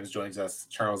sometimes joins us.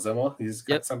 Charles Zimmel. He's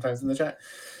sometimes in the chat.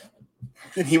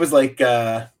 And he was like,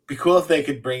 be cool if they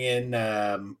could bring in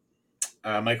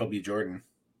Michael B. Jordan.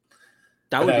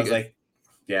 That would be good. Like,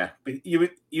 yeah, but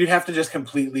you'd have to just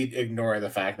completely ignore the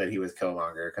fact that he was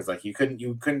Killmonger because like you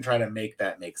couldn't try to make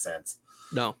that make sense.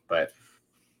 No, but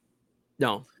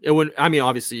no, it wouldn't. I mean,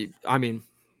 obviously, I don't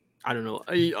know.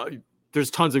 There's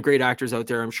tons of great actors out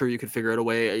there. I'm sure you could figure out a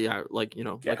way. Yeah, like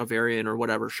like a variant or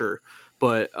whatever. Sure,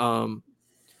 but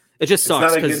it just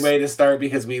sucks. It's not a good way to start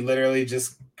because we literally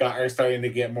just are starting to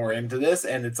get more into this,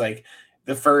 and it's like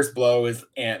the first blow is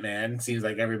Ant-Man. Seems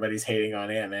like everybody's hating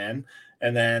on Ant-Man,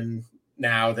 and then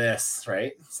now this,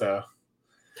 right? So.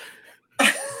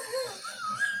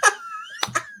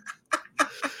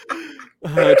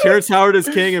 Terrence Howard is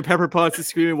King and Pepper Potts is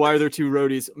screaming, "Why are there 2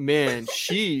 roadies?" Man,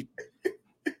 she's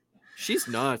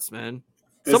nuts, man.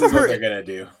 This is what they're gonna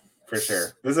do for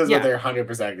sure. This is what they're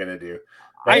 100% gonna do.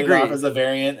 I agree. It off as a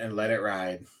variant and let it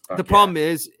ride. The problem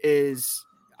is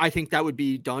I think that would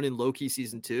be done in Loki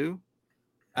season 2,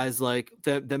 as like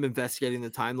them investigating the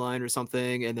timeline or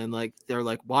something, and then like they're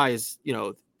like, why is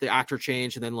the actor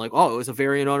changed, and then like, oh, it was a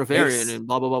variant on a variant, and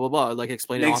blah blah blah blah blah. Like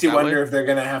explaining. Makes you wonder if they're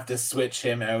gonna have to switch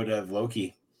him out of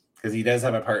Loki, because he does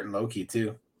have a part in Loki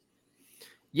too.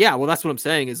 Yeah, well, that's what I'm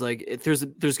saying. Is like there's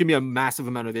gonna be a massive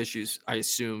amount of issues, I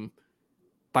assume,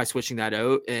 by switching that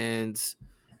out. And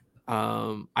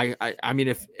I mean,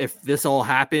 if this all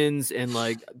happens, and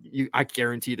like I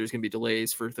guarantee there's gonna be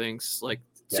delays for things. Like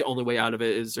the only way out of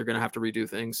it is they're gonna have to redo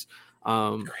things.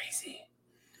 Crazy.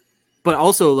 But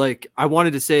also, like, I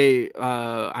wanted to say,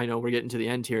 I know we're getting to the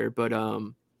end here, but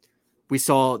we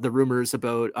saw the rumors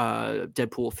about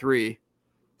Deadpool 3.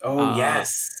 Oh,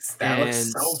 yes. That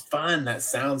looks so fun. That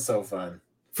sounds so fun.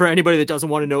 For anybody that doesn't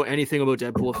want to know anything about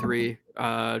Deadpool 3,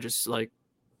 just like,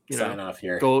 sign off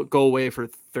here. Go away for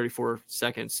 34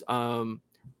 seconds. The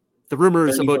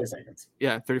rumors 34 seconds.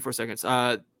 Yeah, 34 seconds.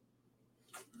 The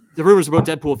rumors about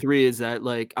Deadpool 3 is that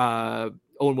like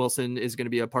Owen Wilson is going to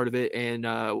be a part of it, and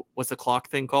what's the clock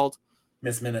thing called?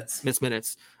 Miss Minutes. It's going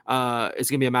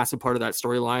to be a massive part of that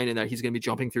storyline, and that he's going to be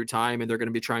jumping through time, and they're going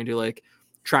to be trying to like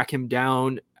track him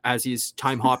down as he's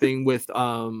time hopping with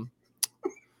God,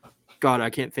 I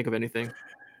can't think of anything.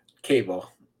 Cable's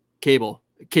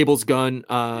gun,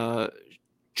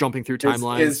 jumping through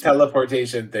timelines. His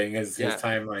teleportation thing is his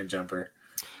timeline jumper.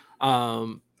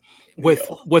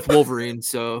 With Wolverine,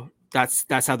 so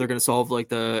that's how they're gonna solve like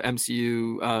the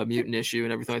MCU mutant issue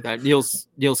and everything like that. Neil's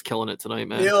killing it tonight,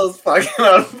 man. Neil's fucking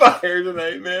on fire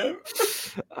tonight, man.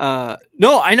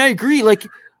 No, and I agree. Like,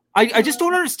 I just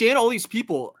don't understand all these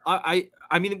people. I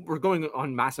mean, we're going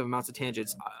on massive amounts of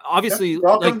tangents. Obviously,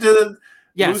 welcome to the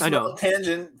yes, I know.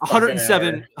 Tangent.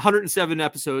 107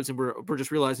 episodes, and we're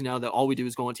just realizing now that all we do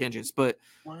is go on tangents. But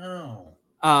wow,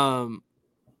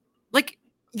 like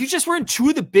you just were in two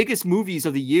of the biggest movies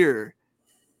of the year.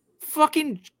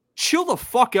 Fucking chill the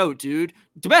fuck out, dude.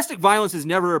 Domestic violence is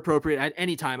never appropriate at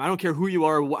any time. I don't care who you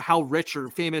are, how rich or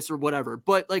famous or whatever.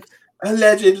 But like,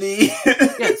 allegedly,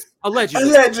 yes,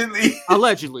 allegedly.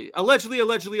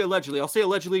 I'll say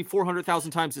allegedly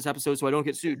 400,000 times this episode so I don't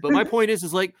get sued. But my point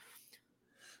is like,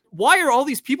 why are all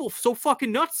these people so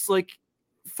fucking nuts? Like,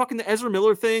 fucking the Ezra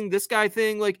Miller thing, this guy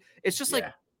thing. Like, it's just like,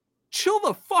 chill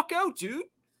the fuck out, dude.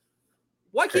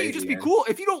 Why can't you just be cool?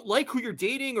 If you don't like who you're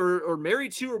dating or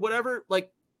married to or whatever,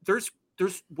 like there's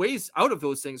ways out of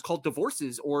those things called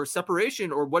divorces or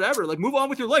separation or whatever. Like, move on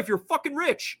with your life. You're fucking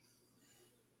rich.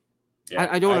 Yeah,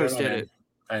 I don't understand it.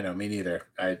 I know, me neither.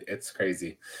 It's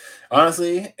crazy.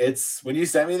 Honestly, it's when you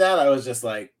sent me that, I was just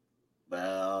like,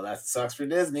 well, that sucks for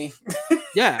Disney.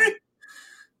 Yeah.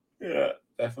 Yeah,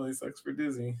 definitely sucks for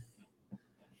Disney.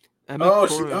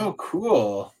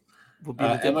 Cool.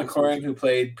 Emma Corrin, who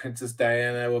played Princess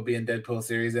Diana, will be in Deadpool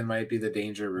series and might be the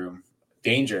Danger Room.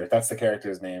 Danger, that's the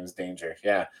character's name, is Danger.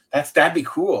 Yeah, that'd be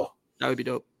cool. That would be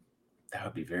dope. That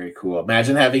would be very cool.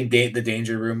 Imagine having the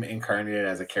Danger Room incarnated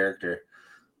as a character.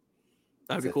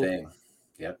 That'd be cool. Thing.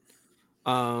 Yep.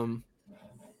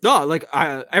 No, like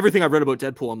everything I've read about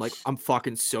Deadpool, I'm like, I'm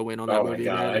fucking so in on that movie.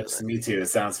 Oh my god, me too. It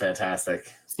sounds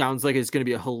fantastic. Sounds like it's going to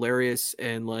be a hilarious,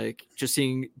 and like just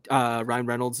seeing Ryan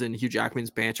Reynolds and Hugh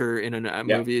Jackman's banter in a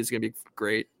movie is going to be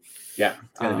great. Yeah,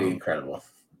 it's going to be incredible.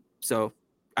 So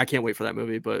I can't wait for that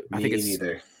movie, but I think it's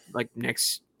like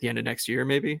the end of next year,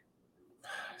 maybe.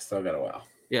 Still got a while.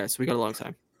 Yeah, so we got a long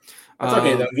time. That's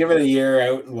okay though. Give it a year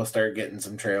out, and we'll start getting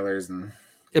some trailers, and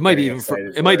it might be even.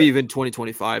 It might be even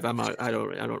 2025. I don't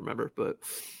remember, but.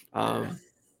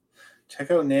 Check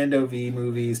out Nando V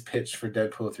Movies pitch for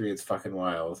Deadpool 3. It's fucking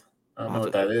wild. I don't know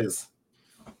what that is.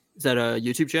 Is that a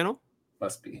YouTube channel?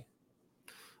 Must be.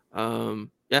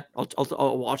 Yeah,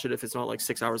 I'll watch it if it's not like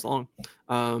 6 hours long.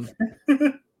 Yeah,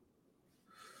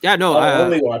 no. I'll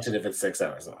only watch it if it's 6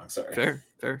 hours long. Sorry.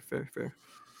 Fair.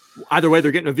 Either way,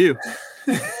 they're getting a view.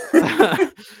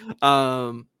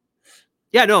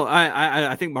 Yeah, no,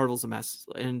 I think Marvel's a mess,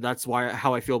 and that's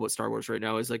how I feel about Star Wars right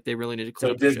now is like they really need to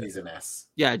clean up. So Disney's a mess.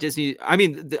 Yeah, Disney. I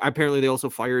mean, apparently they also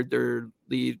fired their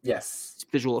lead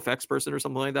visual effects person or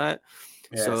something like that.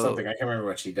 Yeah, something I can't remember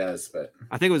what she does, but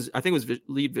I think it was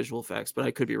lead visual effects, but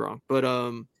I could be wrong. But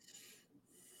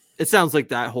it sounds like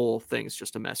that whole thing's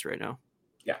just a mess right now.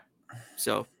 Yeah.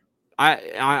 So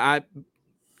I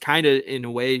kind of in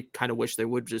a way kind of wish they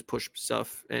would just push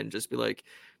stuff and just be like,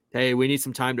 hey, we need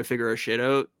some time to figure our shit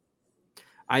out.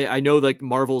 I know like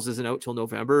Marvel's isn't out till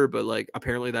November, but like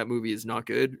apparently that movie is not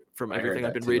good from everything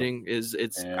I've been reading. It's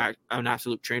an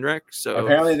absolute train wreck. So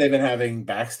apparently they've been having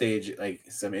backstage like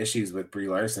some issues with Brie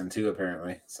Larson too.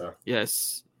 Apparently, so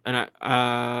yes, and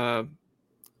I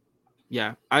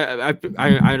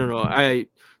don't know. I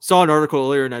saw an article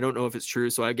earlier, and I don't know if it's true.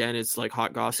 So again, it's like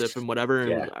hot gossip and whatever.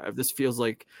 And this feels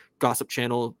like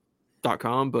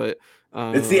gossipchannel.com, but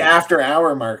It's the after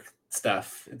hour mark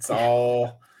stuff. It's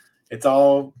all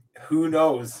who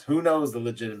knows the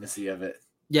legitimacy of it.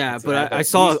 Yeah, but I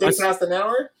saw you stay past an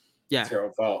hour. Yeah, it's your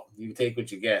own fault. You take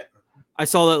what you get. I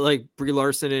saw that like Brie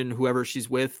Larson and whoever she's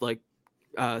with, like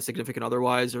significant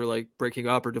otherwise, or like breaking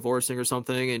up or divorcing or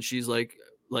something, and she's like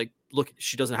look,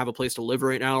 she doesn't have a place to live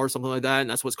right now or something like that, and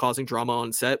that's what's causing drama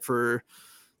on set for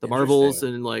the Marvels.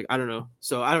 And like I don't know,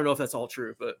 so I don't know if that's all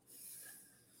true, but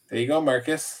there you go,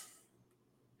 Marcus.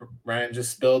 Ryan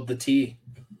just spilled the tea.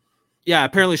 Yeah,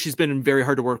 apparently she's been very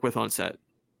hard to work with on set.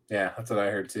 Yeah, that's what I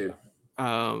heard too.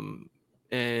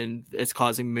 And it's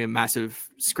causing me a massive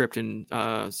script and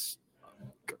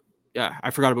yeah,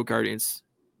 I forgot about Guardians.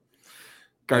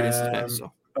 Guardians is bad,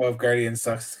 so. Oh, if Guardians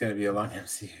sucks, it's going to be a long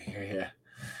MCU here,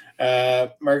 yeah.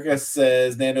 Marcus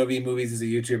says Nando V Movies is a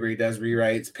YouTuber. He does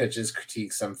rewrites, pitches,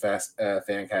 critiques some fan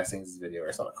castings video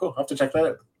or something. Cool. I'll have to check that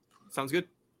out. Sounds good.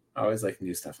 I always like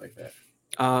new stuff like that.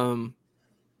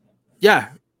 Yeah.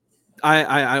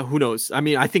 I who knows? I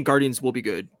mean, I think Guardians will be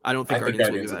good. I don't think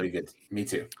Guardians will be good. Me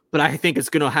too. But I think it's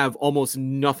going to have almost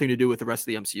nothing to do with the rest of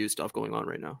the MCU stuff going on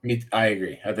right now. I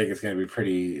agree. I think it's going to be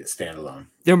pretty standalone.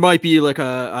 There might be like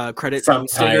a credit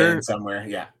stinger somewhere.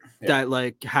 Yeah. That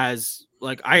like has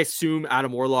like, I assume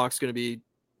Adam Warlock's going to be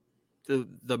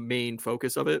the main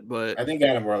focus of it, but I think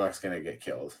Adam Warlock's going to get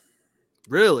killed.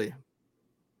 Really?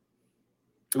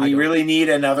 We really need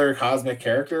another cosmic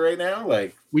character right now.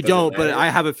 Like we don't, but I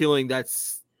have a feeling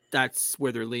that's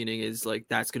where they're leaning, is like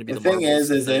that's going to be the thing.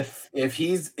 If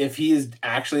he is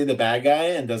actually the bad guy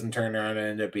and doesn't turn around and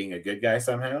end up being a good guy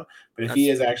somehow, but if he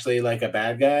is actually like a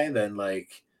bad guy, then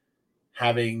like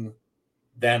having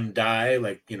them die,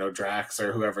 like, you know, Drax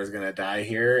or whoever's going to die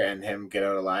here and him get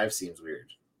out alive seems weird.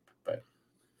 But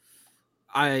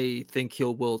I think he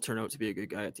will turn out to be a good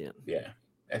guy at the end. Yeah.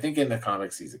 I think in the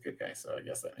comics he's a good guy, so I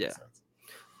guess that makes sense.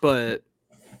 But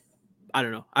I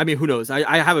don't know. I mean, who knows?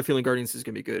 I have a feeling Guardians is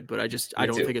going to be good, but I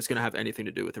don't think it's going to have anything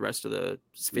to do with the rest of the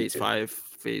Phase 5,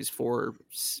 Phase 4,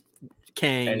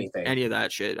 Kang, any of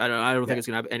that shit. I don't think it's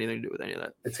going to have anything to do with any of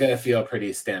that. It's going to feel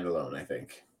pretty standalone, I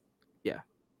think. Yeah.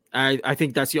 I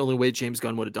think that's the only way James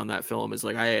Gunn would have done that film, is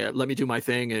like, let me do my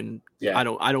thing, and I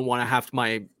don't want to have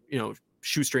my, you know,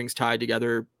 shoestrings tied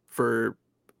together for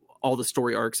all the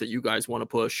story arcs that you guys want to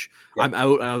push. Yeah. I'm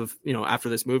out of, you know, after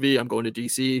this movie, I'm going to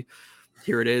DC.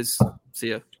 Here it is. See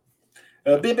ya.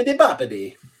 Bippity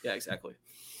boppity. Yeah, exactly.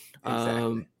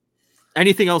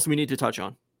 Anything else we need to touch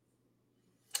on?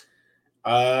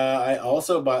 I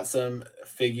also bought some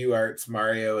Figuarts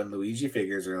Mario and Luigi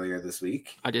figures earlier this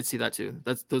week. I did see that too.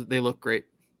 They look great.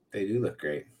 They do look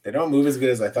great. They don't move as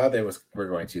good as I thought they were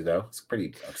going to, though. I was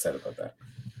pretty upset about that.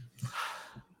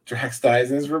 Drax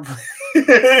dies and is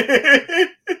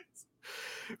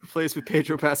replaced with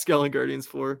Pedro Pascal in Guardians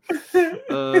 4.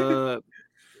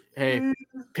 Hey,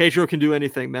 Pedro can do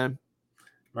anything, man.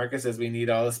 Marcus says we need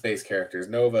all the space characters.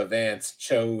 Nova, Vance,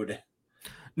 Chode.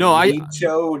 No,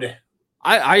 Chode.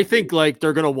 I think like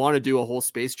they're gonna want to do a whole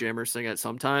Space Jammers thing at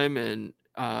some time, and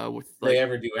with like, they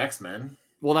ever do X-Men.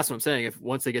 Well, that's what I'm saying. If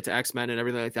once they get to X-Men and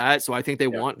everything like that, so I think they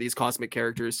want these cosmic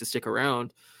characters to stick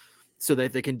around, so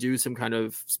that they can do some kind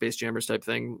of Space Jammers type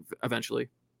thing eventually.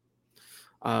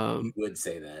 You would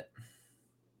say that.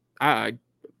 I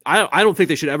don't think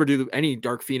they should ever do any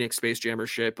Dark Phoenix Space Jammer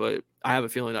shit, but I have a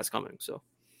feeling that's coming. So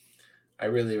I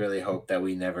really, really hope that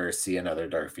we never see another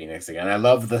Dark Phoenix again. I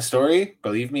love the story.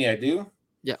 Believe me, I do.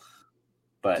 Yeah.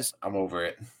 But I'm over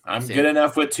it. I'm good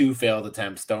enough with 2 failed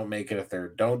attempts. Don't make it a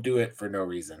third. Don't do it for no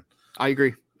reason. I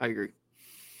agree.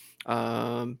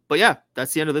 But yeah,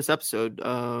 that's the end of this episode.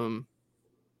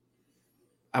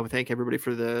 I would thank everybody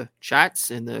for the chats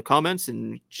and the comments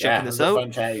and checking this out.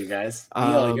 Fun chat, you guys.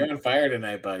 Neil, you're on fire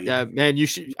tonight, buddy. Yeah, man. You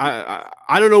should. I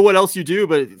don't know what else you do,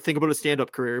 but think about a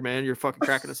stand-up career, man. You're fucking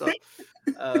cracking us up.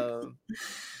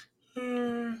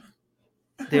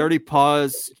 They already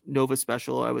paused Nova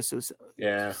Special. I was so sad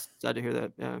to hear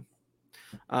that. Yeah.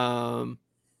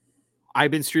 I've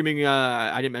been streaming.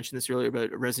 I didn't mention this earlier,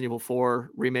 but Resident Evil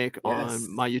 4 remake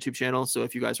on my YouTube channel. So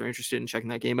if you guys are interested in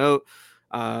checking that game out,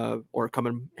 or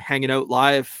coming hanging out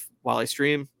live while I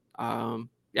stream, I've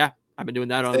been doing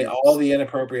that on all the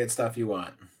inappropriate stuff you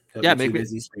want. Make me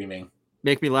busy streaming.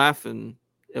 Make me laugh, and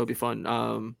it'll be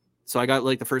fun. So I got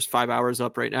like the first 5 hours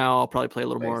up right now. I'll probably play a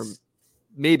little more,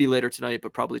 maybe later tonight,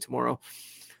 but probably tomorrow.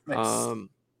 Nice.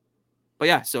 But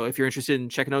yeah, so if you're interested in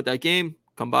checking out that game,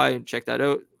 come by and check that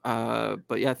out.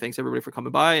 But yeah, thanks everybody for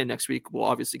coming by. And next week we'll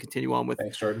obviously continue on with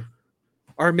Jordan.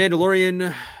 Our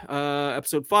Mandalorian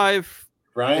episode 5.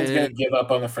 Ryan's gonna give up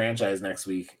on the franchise next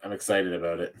week. I'm excited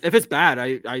about it. If it's bad,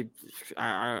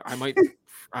 I might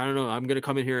I don't know. I'm gonna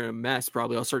come in here in a mess.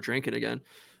 Probably I'll start drinking again.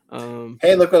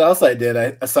 Hey, look what else I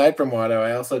did. Aside from Watto,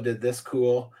 I also did this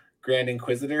cool Grand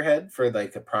Inquisitor head for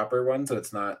like a proper one, so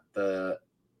it's not the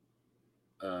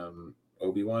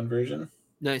Obi-Wan version.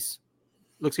 Nice.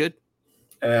 Looks good.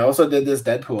 And I also did this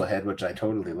Deadpool head, which I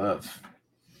totally love.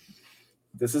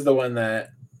 This is the one that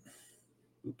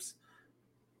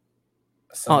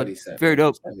somebody sent very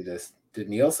dope. Send me this. Did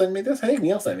Neil send me this? I think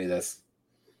Neil sent me this.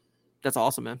 That's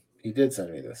awesome, man. He did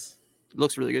send me this. It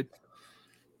looks really good.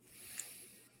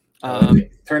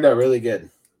 Turned out really good.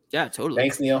 Yeah, totally.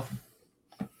 Thanks, Neil.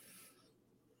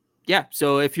 Yeah,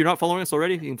 so if you're not following us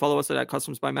already, you can follow us at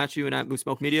Customs by Matthew and at Moose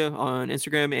Milk Media on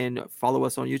Instagram, and follow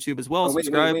us on YouTube as well.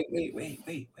 Subscribe.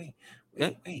 Wait.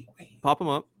 Pop them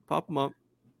up.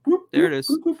 There it is.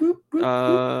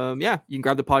 Yeah, you can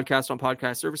grab the podcast on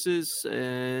podcast services,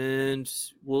 and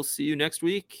we'll see you next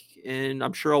week. And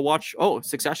I'm sure I'll watch.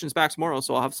 Succession's back tomorrow,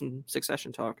 so I'll have some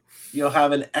Succession talk. You'll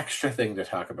have an extra thing to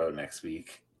talk about next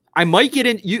week. I might get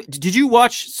in. Did you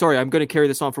watch? Sorry, I'm going to carry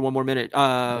this on for one more minute.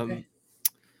 Okay.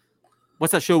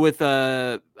 What's that show with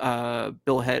Bill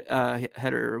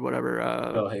Hader or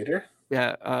whatever? Bill Hader?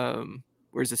 Yeah.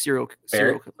 Where's the serial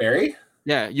Barry?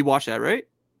 Yeah, you watched that, right?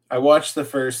 I watched the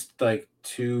first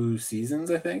 2 seasons,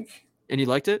 I think. And you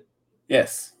liked it?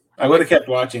 Yes. I would have kept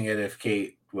watching it if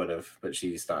Kate would have, but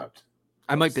she stopped.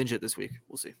 I might binge it this week.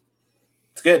 We'll see.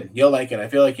 It's good. You'll like it. I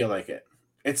feel like you'll like it.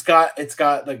 It's got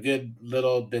the good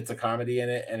little bits of comedy in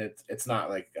it, and it's not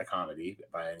like a comedy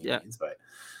by any means, but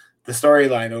the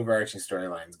storyline, overarching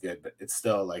storyline is good, but it's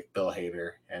still like Bill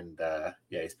Hader, and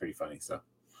he's pretty funny. So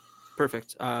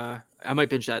perfect. I might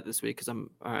binge that this week because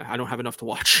I don't have enough to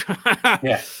watch.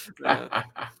 Yeah. All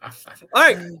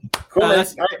right. Cool.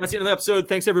 That's the end of the episode.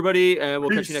 Thanks everybody.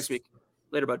 We'll catch you next week.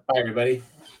 Later, bud. Bye, everybody.